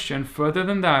question further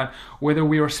than that whether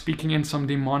we are speaking in some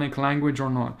demonic language or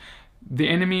not. The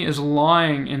enemy is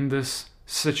lying in this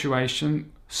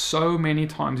situation so many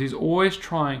times. He's always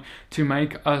trying to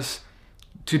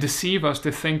deceive us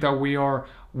to think that we are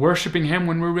worshiping him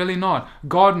when we're really not.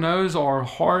 God knows our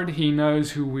heart. He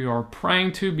knows who we are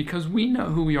praying to, because we know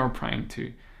who we are praying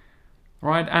to.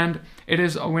 Right? And it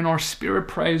is when our spirit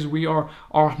prays,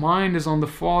 our mind is on the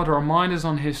Father, our mind is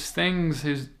on his things,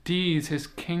 his deeds, his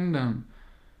kingdom.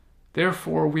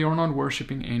 Therefore, we are not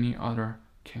worshiping any other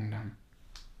kingdom.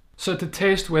 So to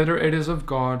test whether it is of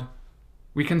God,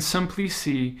 we can simply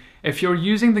see if you're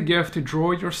using the gift to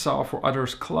draw yourself or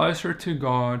others closer to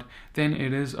God, then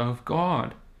it is of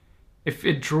God. If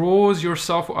it draws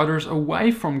yourself or others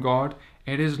away from God,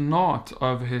 it is not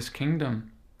of his kingdom.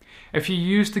 If you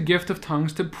use the gift of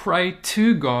tongues to pray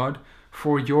to God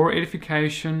for your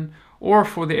edification or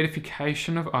for the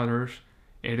edification of others,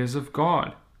 it is of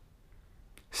God.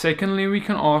 Secondly, we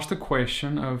can ask the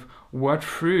question of what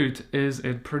fruit is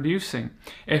it producing?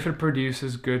 If it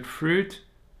produces good fruit,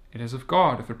 it is of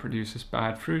God. If it produces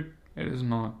bad fruit, it is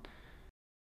not.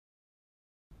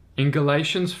 In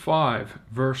Galatians 5,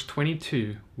 verse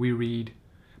 22, we read,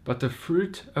 "But the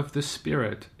fruit of the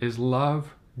Spirit is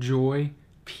love, joy,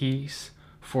 peace,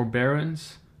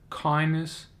 forbearance,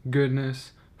 kindness,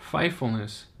 goodness,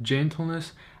 faithfulness,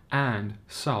 gentleness, and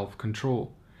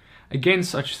self-control.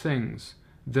 Against such things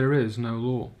there is no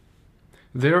law."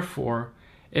 Therefore,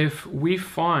 if we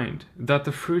find that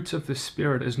the fruits of the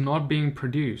Spirit is not being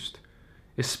produced,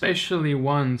 especially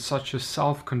one such as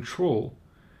self-control,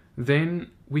 then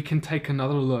we can take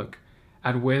another look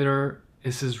at whether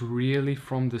this is really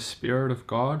from the Spirit of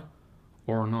God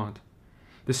or not.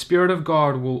 The Spirit of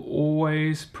God will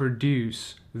always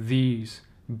produce these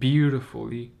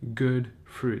beautifully good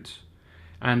fruits,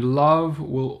 and love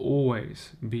will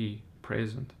always be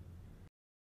present.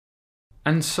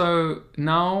 And so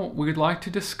now we'd like to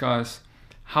discuss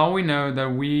how we know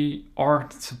that we are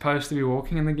supposed to be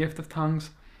walking in the gift of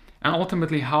tongues, and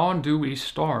ultimately how do we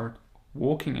start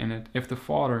walking in it if the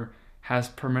Father has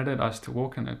permitted us to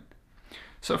walk in it.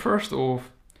 So first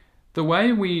off, the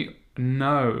way we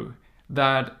know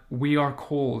that we are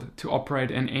called to operate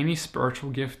in any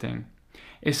spiritual gifting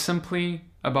is simply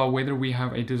about whether we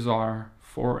have a desire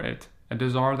for it, a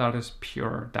desire that is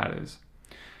pure, that is.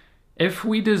 If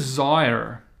we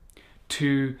desire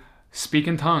to speak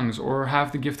in tongues or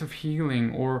have the gift of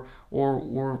healing or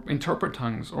interpret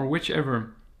tongues or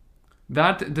whichever,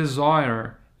 that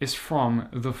desire is from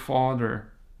the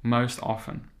Father most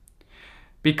often.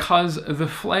 Because the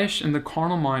flesh and the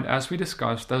carnal mind, as we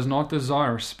discussed, does not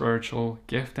desire spiritual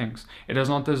giftings. It does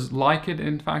not like it.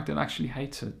 In fact, it actually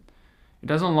hates it. It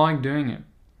doesn't like doing it.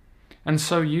 And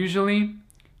so usually,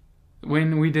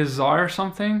 when we desire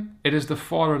something, it is the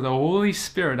Father, the Holy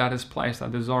Spirit, that has placed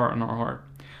that desire in our heart.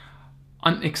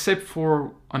 Except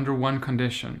for under one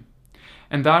condition.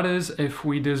 And that is if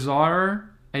we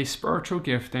desire a spiritual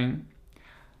gifting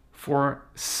for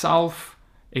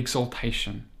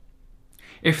self-exaltation.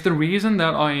 If the reason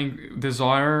that I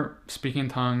desire speaking in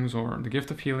tongues or the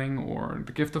gift of healing or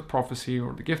the gift of prophecy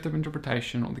or the gift of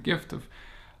interpretation or the gift of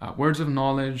words of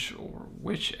knowledge or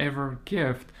whichever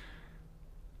gift,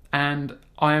 and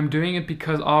I am doing it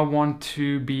because I want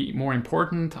to be more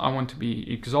important, I want to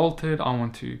be exalted, I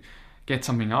want to get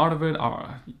something out of it,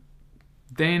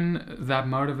 then that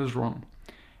motive is wrong.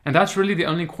 And that's really the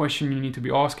only question you need to be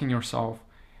asking yourself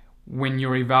when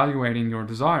you're evaluating your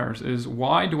desires is,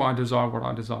 why do I desire what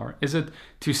I desire? Is it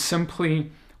to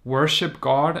simply worship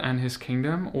God and his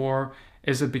kingdom, or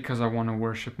is it because I want to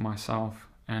worship myself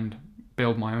and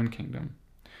build my own kingdom?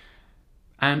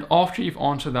 And after you've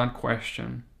answered that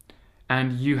question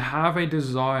and you have a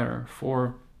desire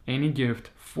for any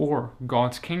gift for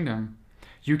God's kingdom,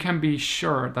 you can be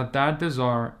sure that that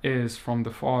desire is from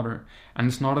the Father and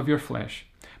it's not of your flesh,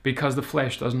 because the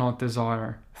flesh does not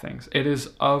desire things. It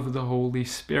is of the Holy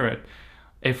Spirit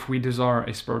if we desire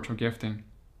a spiritual gifting.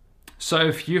 So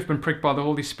if you've been pricked by the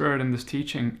Holy Spirit in this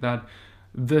teaching that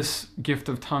this gift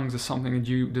of tongues is something that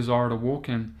you desire to walk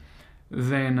in,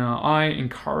 then I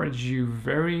encourage you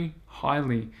very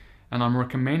highly, and I'm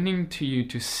recommending to you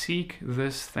to seek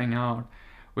this thing out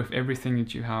with everything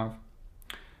that you have.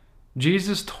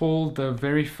 Jesus told the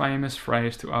very famous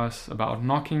phrase to us about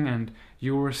knocking and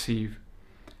you'll receive.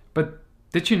 But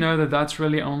did you know that that's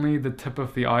really only the tip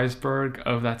of the iceberg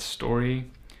of that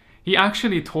story? He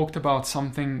actually talked about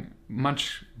something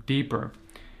much deeper.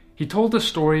 He told the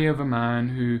story of a man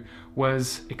who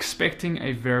was expecting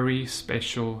a very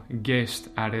special guest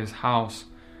at his house.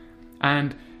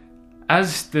 And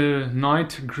as the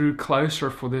night grew closer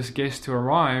for this guest to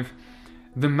arrive,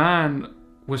 the man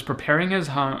was preparing his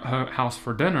house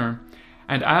for dinner.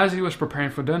 And as he was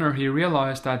preparing for dinner, he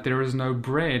realized that there is no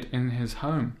bread in his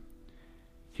home.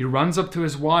 He runs up to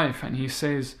his wife and he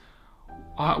says,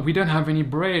 we don't have any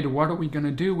bread. What are we going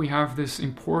to do? We have this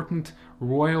important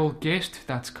royal guest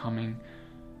that's coming.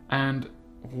 And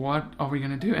what are we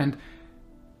going to do? And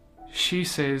she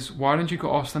says, why don't you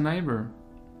go ask the neighbor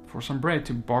for some bread,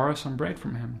 to borrow some bread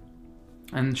from him?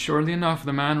 And surely enough,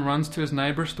 the man runs to his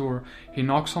neighbor's door. He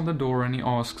knocks on the door and he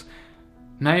asks,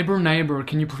 neighbor,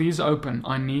 can you please open?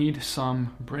 I need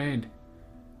some bread.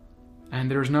 And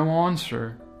there's no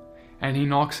answer. And he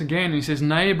knocks again and he says,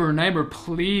 neighbor,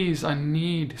 please, I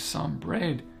need some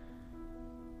bread.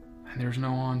 And there's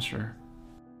no answer.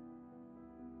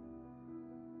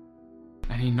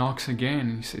 And he knocks again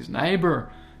and he says,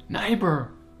 neighbor,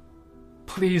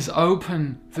 please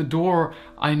open the door.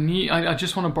 I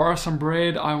just want to borrow some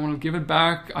bread. I want to give it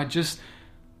back. I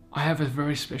have a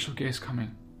very special guest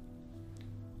coming.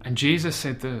 And Jesus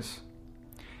said this.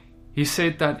 He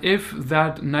said that if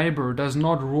that neighbor does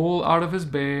not roll out of his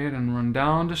bed and run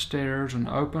down the stairs and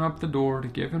open up the door to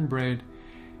give him bread,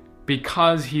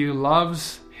 because he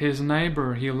loves his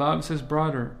neighbor, he loves his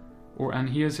brother, and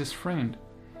he is his friend,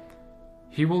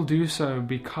 he will do so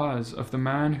because of the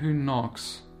man who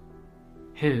knocks,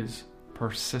 his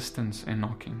persistence in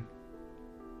knocking.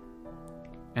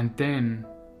 And then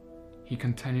he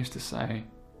continues to say,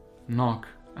 knock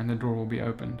and the door will be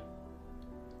opened.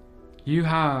 You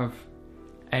have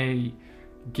a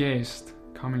guest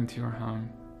coming to your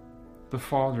home, the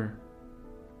Father,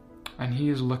 and he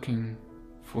is looking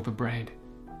for the bread.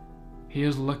 He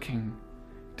is looking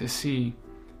to see,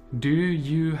 do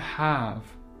you have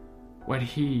what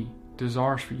he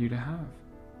desires for you to have?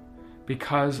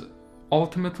 Because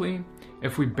ultimately,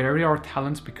 if we bury our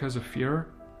talents because of fear,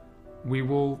 we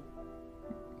will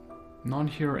not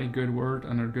hear a good word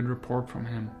and a good report from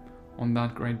him on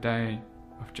that great day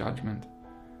of judgment.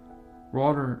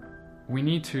 Rather, we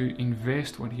need to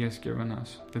invest what he has given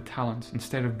us, the talents,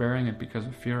 instead of burying it because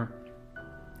of fear.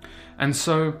 And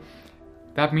so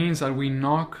that means that we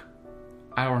knock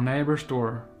at our neighbor's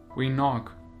door. We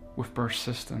knock with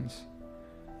persistence,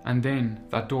 and then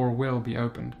that door will be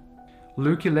opened.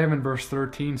 Luke 11 verse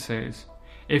 13 says,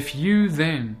 if you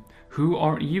then, who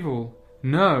are evil,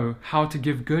 know how to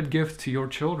give good gifts to your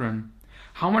children,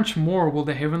 how much more will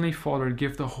the Heavenly Father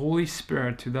give the Holy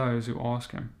Spirit to those who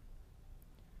ask him?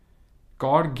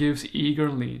 God gives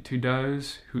eagerly to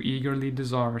those who eagerly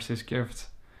desires his gifts.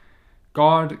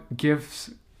 God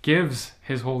gives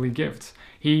his holy gifts.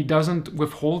 He doesn't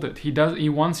withhold it. He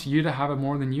wants you to have it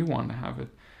more than you want to have it.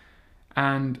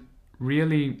 And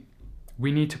really,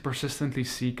 we need to persistently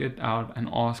seek it out and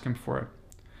ask him for it.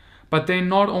 But then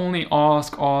not only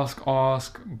ask,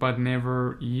 but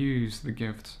never use the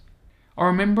gifts. I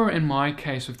remember in my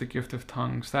case with the gift of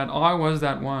tongues that I was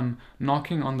that one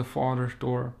knocking on the Father's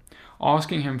door,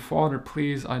 asking him, Father,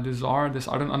 please, I desire this.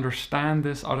 I don't understand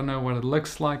this. I don't know what it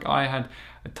looks like. I had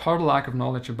a total lack of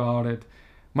knowledge about it,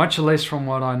 much less from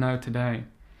what I know today.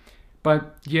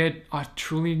 But yet I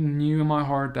truly knew in my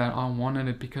heart that I wanted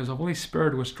it because the Holy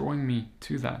Spirit was drawing me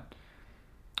to that.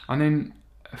 And then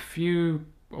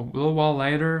a little while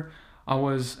later, I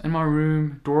was in my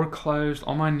room, door closed,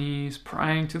 on my knees,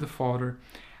 praying to the Father.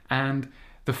 And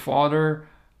the Father,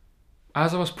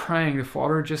 as I was praying, the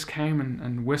Father just came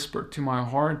and whispered to my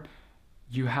heart,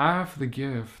 you have the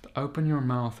gift, open your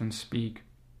mouth and speak.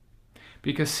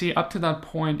 Because see, up to that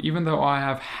point, even though I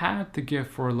have had the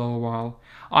gift for a little while,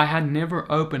 I had never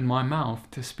opened my mouth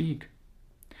to speak.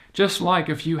 Just like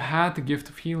if you had the gift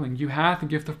of healing, you had the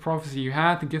gift of prophecy, you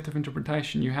had the gift of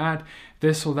interpretation, you had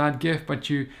this or that gift, but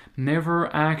you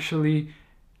never actually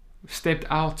stepped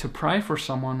out to pray for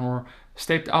someone or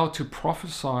stepped out to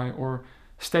prophesy or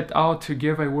stepped out to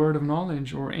give a word of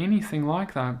knowledge or anything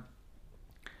like that,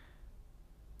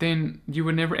 then you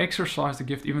would never exercise the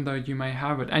gift even though you may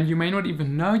have it. And you may not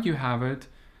even know you have it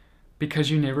because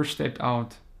you never stepped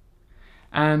out.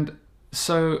 And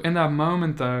so in that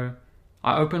moment though,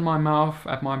 I opened my mouth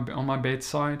on my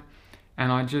bedside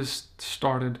and I just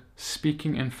started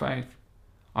speaking in faith.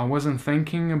 I wasn't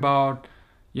thinking about,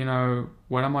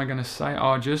 what am I going to say?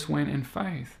 I just went in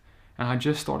faith and I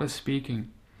just started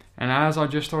speaking. And as I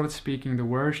just started speaking, the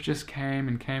words just came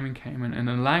and came and came in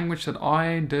a language that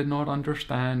I did not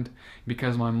understand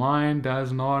because my mind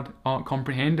does not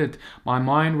comprehend it. My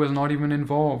mind was not even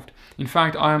involved. In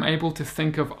fact, I am able to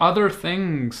think of other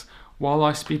things while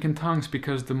I speak in tongues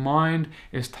because the mind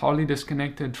is totally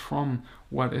disconnected from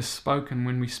what is spoken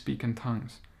when we speak in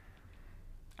tongues.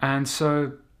 And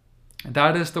so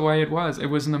that is the way it was. It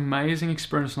was an amazing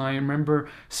experience. And I remember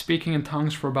speaking in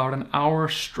tongues for about an hour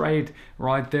straight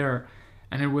right there.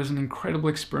 And it was an incredible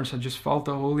experience. I just felt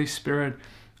the Holy Spirit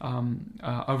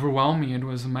overwhelm me. It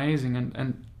was amazing.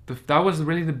 And that was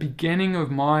really the beginning of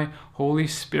my Holy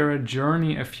Spirit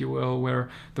journey, if you will, where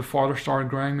the Father started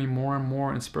growing me more and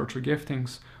more in spiritual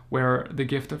giftings, where the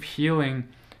gift of healing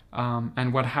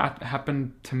and what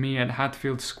happened to me at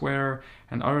Hatfield Square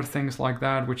and other things like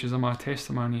that, which is in my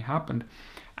testimony, happened.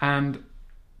 And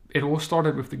it all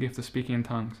started with the gift of speaking in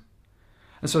tongues.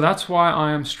 And so that's why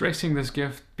I am stressing this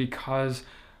gift, because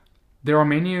there are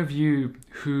many of you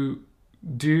who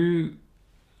do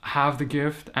have the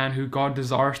gift and who God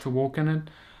desires to walk in it,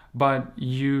 but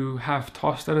you have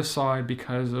tossed it aside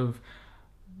because of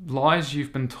lies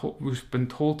you've been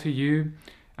told to you.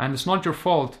 And it's not your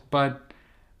fault, but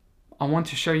I want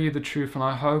to show you the truth, and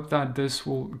I hope that this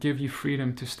will give you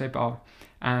freedom to step out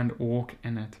and walk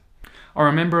in it. I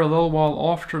remember a little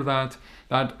while after that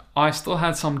I still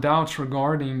had some doubts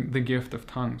regarding the gift of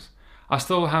tongues. I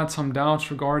still had some doubts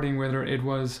regarding whether it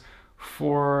was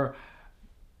for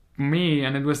me,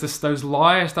 and it was those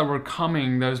lies that were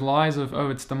coming, those lies of,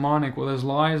 it's demonic, or those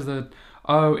lies that,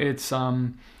 it's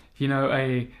I'm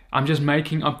just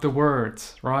making up the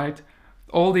words, right?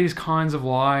 All these kinds of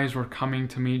lies were coming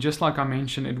to me, just like I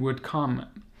mentioned it would come.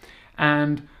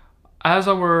 And as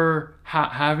I were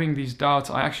having these doubts,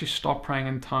 I actually stopped praying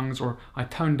in tongues, or I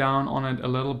toned down on it a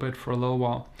little bit for a little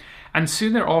while. And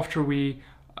soon thereafter, we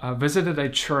visited a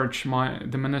church,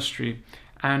 the ministry,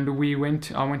 and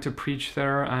I went to preach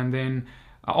there. And then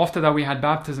after that, we had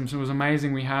baptisms. It was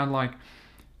amazing. We had like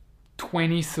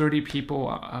 20, 30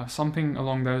 people, something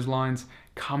along those lines,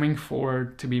 coming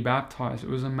forward to be baptized. It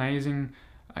was an amazing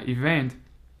event.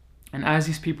 And as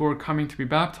these people were coming to be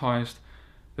baptized,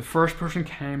 the first person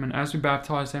came, and as we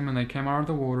baptized them and they came out of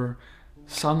the water,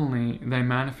 suddenly they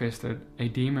manifested a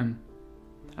demon.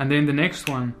 And then the next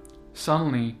one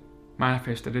suddenly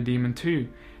manifested a demon too.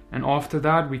 And after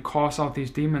that, we cast out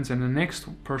these demons, and the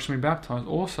next person we baptized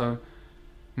also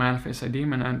manifests a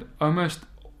demon. And almost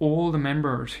all the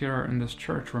members here in this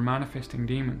church were manifesting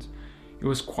demons. It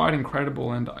was quite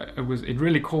incredible, and it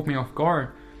really caught me off guard.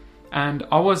 And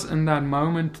I was in that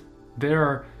moment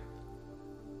there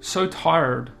so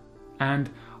tired,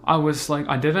 and I was like,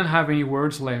 I didn't have any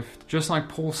words left. Just like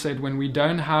Paul said, when we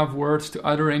don't have words to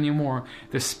utter anymore,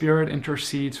 the Spirit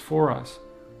intercedes for us.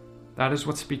 That is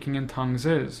what speaking in tongues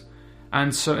is.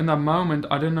 And so in that moment,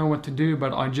 I didn't know what to do,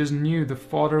 but I just knew the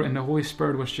Father and the Holy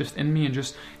Spirit was just in me and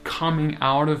just coming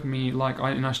out of me,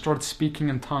 and I started speaking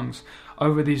in tongues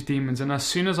over these demons. And as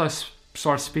soon as I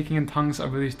started speaking in tongues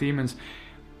over these demons,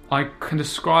 I can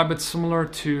describe it similar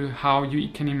to how you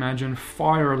can imagine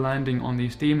fire landing on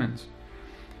these demons.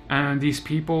 And these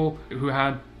people who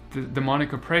had the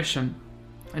demonic oppression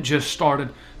just started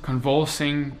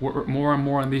convulsing more and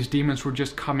more, and these demons were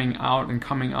just coming out and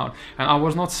coming out. And I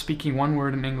was not speaking one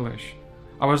word in English.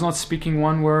 I was not speaking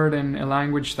one word in a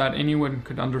language that anyone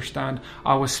could understand.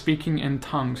 I was speaking in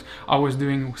tongues. I was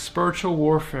doing spiritual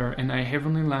warfare in a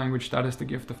heavenly language that is the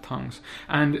gift of tongues.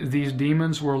 And these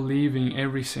demons were leaving,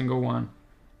 every single one.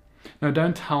 Now,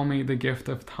 don't tell me the gift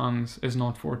of tongues is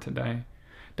not for today.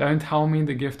 Don't tell me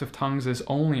the gift of tongues is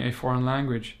only a foreign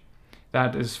language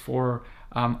that is for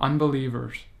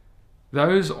unbelievers. That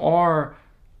is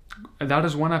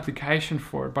one application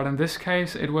for it, but in this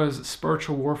case it was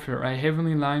spiritual warfare, a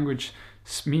heavenly language,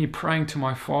 me praying to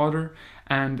my Father,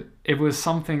 and it was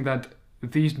something that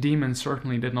these demons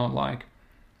certainly did not like.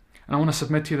 And I want to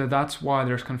submit to you that that's why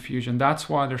there's confusion, that's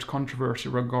why there's controversy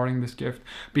regarding this gift,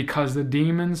 because the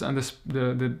demons and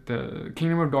the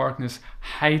kingdom of darkness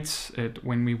hates it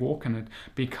when we walk in it,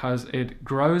 because it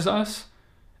grows us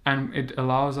and it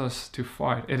allows us to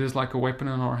fight. It is like a weapon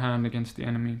in our hand against the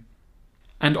enemy.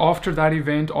 And after that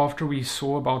event, after we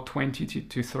saw about 20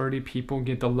 to 30 people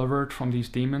get delivered from these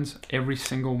demons, every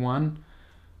single one,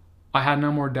 I had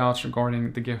no more doubts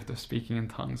regarding the gift of speaking in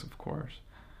tongues, of course.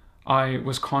 I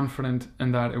was confident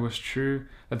in that it was true,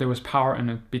 that there was power in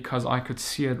it, because I could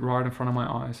see it right in front of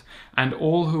my eyes. And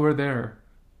all who were there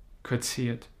could see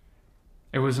it.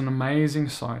 It was an amazing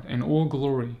sight, and all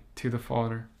glory to the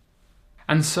Father.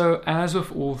 And so, as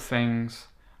with all things,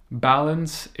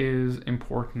 balance is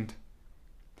important.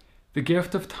 The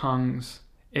gift of tongues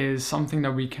is something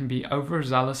that we can be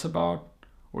overzealous about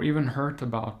or even hurt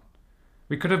about.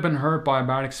 We could have been hurt by a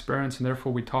bad experience and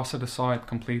therefore we toss it aside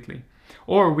completely.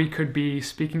 Or we could be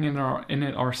speaking in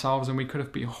it ourselves and we could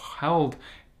have beheld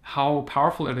how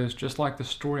powerful it is, just like the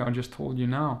story I just told you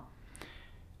now.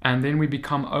 And then we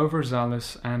become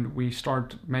overzealous and we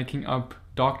start making up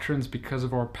doctrines because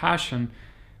of our passion,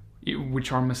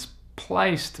 which are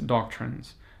misplaced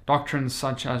doctrines. Doctrines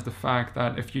such as the fact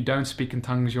that if you don't speak in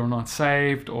tongues, you're not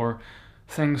saved, or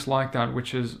things like that,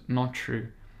 which is not true.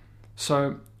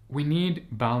 So we need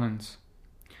balance.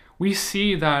 We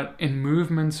see that in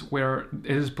movements where it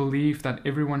is believed that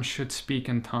everyone should speak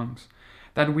in tongues,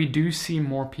 that we do see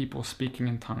more people speaking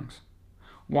in tongues.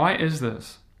 Why is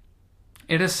this?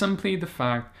 It is simply the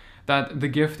fact that the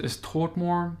gift is taught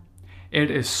more,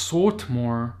 it is sought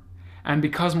more, and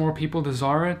because more people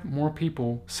desire it, more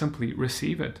people simply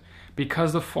receive it.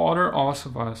 Because the Father asks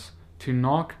of us to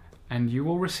knock and you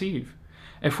will receive.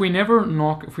 If we never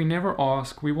knock, if we never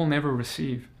ask, we will never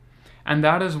receive. And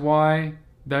that is why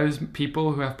those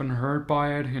people who have been hurt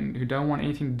by it, who don't want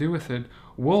anything to do with it,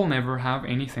 will never have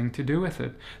anything to do with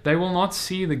it. They will not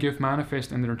see the gift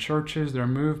manifest in their churches, their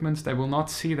movements. They will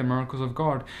not see the miracles of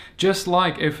God. Just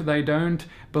like if they don't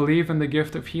believe in the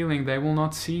gift of healing, they will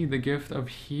not see the gift of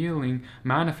healing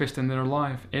manifest in their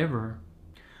life ever.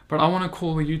 But I want to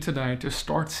call you today to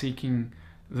start seeking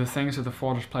the things that the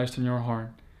Father's placed in your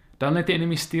heart. Don't let the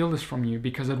enemy steal this from you,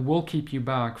 because it will keep you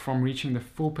back from reaching the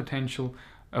full potential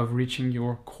of reaching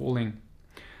your calling.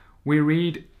 We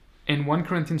read in 1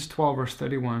 Corinthians 12 verse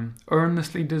 31,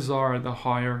 earnestly desire the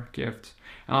higher gifts,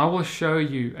 and I will show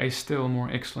you a still more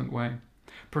excellent way.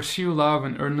 Pursue love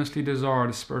and earnestly desire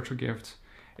the spiritual gifts,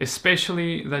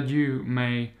 especially that you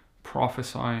may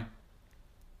prophesy.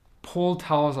 Paul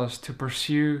tells us to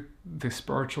pursue the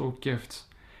spiritual gifts,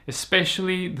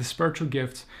 especially the spiritual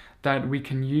gifts that we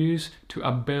can use to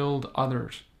upbuild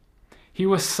others. He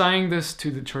was saying this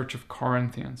to the church of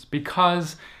Corinthians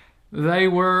because they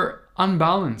were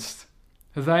unbalanced.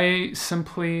 They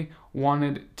simply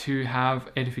wanted to have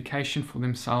edification for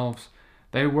themselves.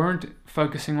 They weren't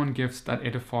focusing on gifts that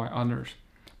edify others.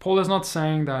 Paul is not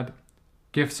saying that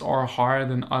gifts are higher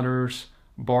than others,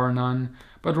 bar none,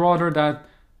 but rather that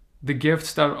the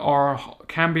gifts that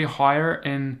can be higher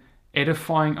in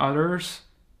edifying others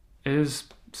is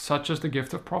such as the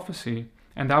gift of prophecy.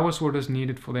 And that was what is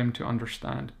needed for them to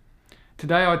understand.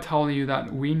 Today I tell you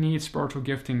that we need spiritual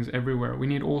giftings everywhere. We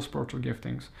need all spiritual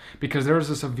giftings because there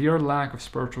is a severe lack of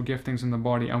spiritual giftings in the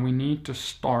body, and we need to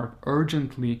start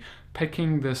urgently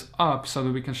picking this up so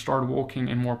that we can start walking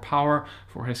in more power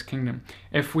for His kingdom.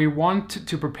 If we want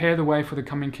to prepare the way for the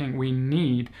coming King, we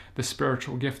need the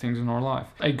spiritual giftings in our life.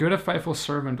 A good and faithful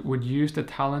servant would use the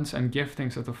talents and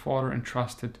giftings that the Father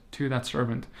entrusted to that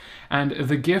servant. And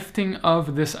the gifting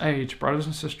of this age, brothers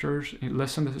and sisters,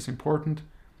 listen, this is important.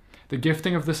 The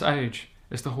gifting of this age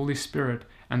is the Holy Spirit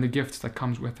and the gifts that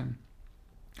comes with Him.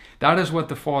 That is what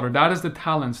the Father, that is the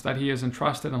talents that He has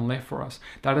entrusted and left for us.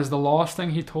 That is the last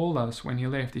thing He told us when He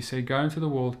left. He said, go into the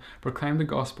world, proclaim the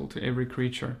gospel to every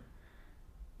creature.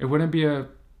 It wouldn't be a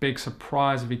big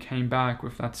surprise if He came back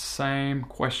with that same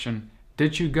question.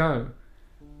 Did you go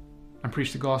and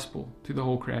preach the gospel to the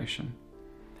whole creation?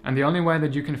 And the only way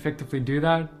that you can effectively do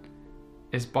that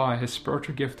is by His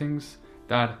spiritual giftings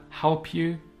that help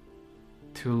you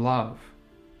to love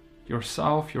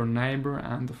yourself, your neighbor,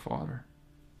 and the Father.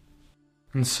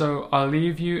 And so I'll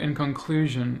leave you in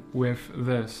conclusion with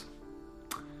this.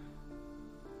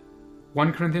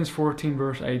 1 Corinthians 14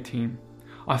 verse 18.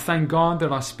 I thank God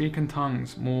that I speak in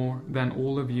tongues more than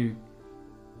all of you.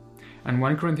 And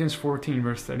 1 Corinthians 14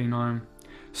 verse 39.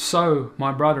 So,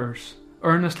 my brothers,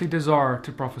 earnestly desire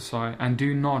to prophesy, and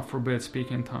do not forbid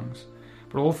speaking in tongues.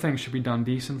 But all things should be done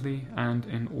decently and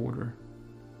in order.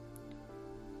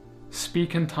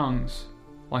 Speak in tongues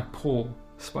like Paul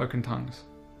spoke in tongues.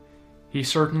 He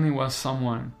certainly was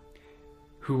someone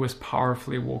who was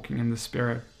powerfully walking in the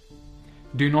Spirit.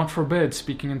 Do not forbid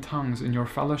speaking in tongues in your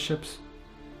fellowships,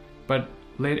 but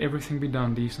let everything be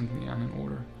done decently and in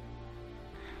order.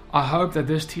 I hope that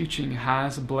this teaching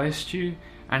has blessed you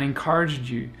and encouraged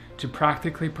you to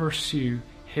practically pursue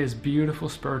His beautiful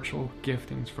spiritual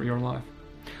giftings for your life.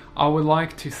 I would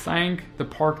like to thank the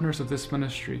partners of this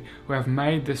ministry who have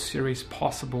made this series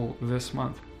possible this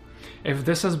month. If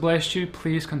this has blessed you,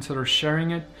 please consider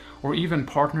sharing it or even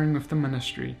partnering with the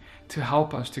ministry to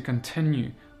help us to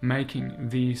continue making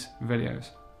these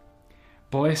videos.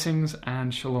 Blessings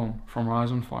and shalom from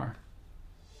Rise on Fire.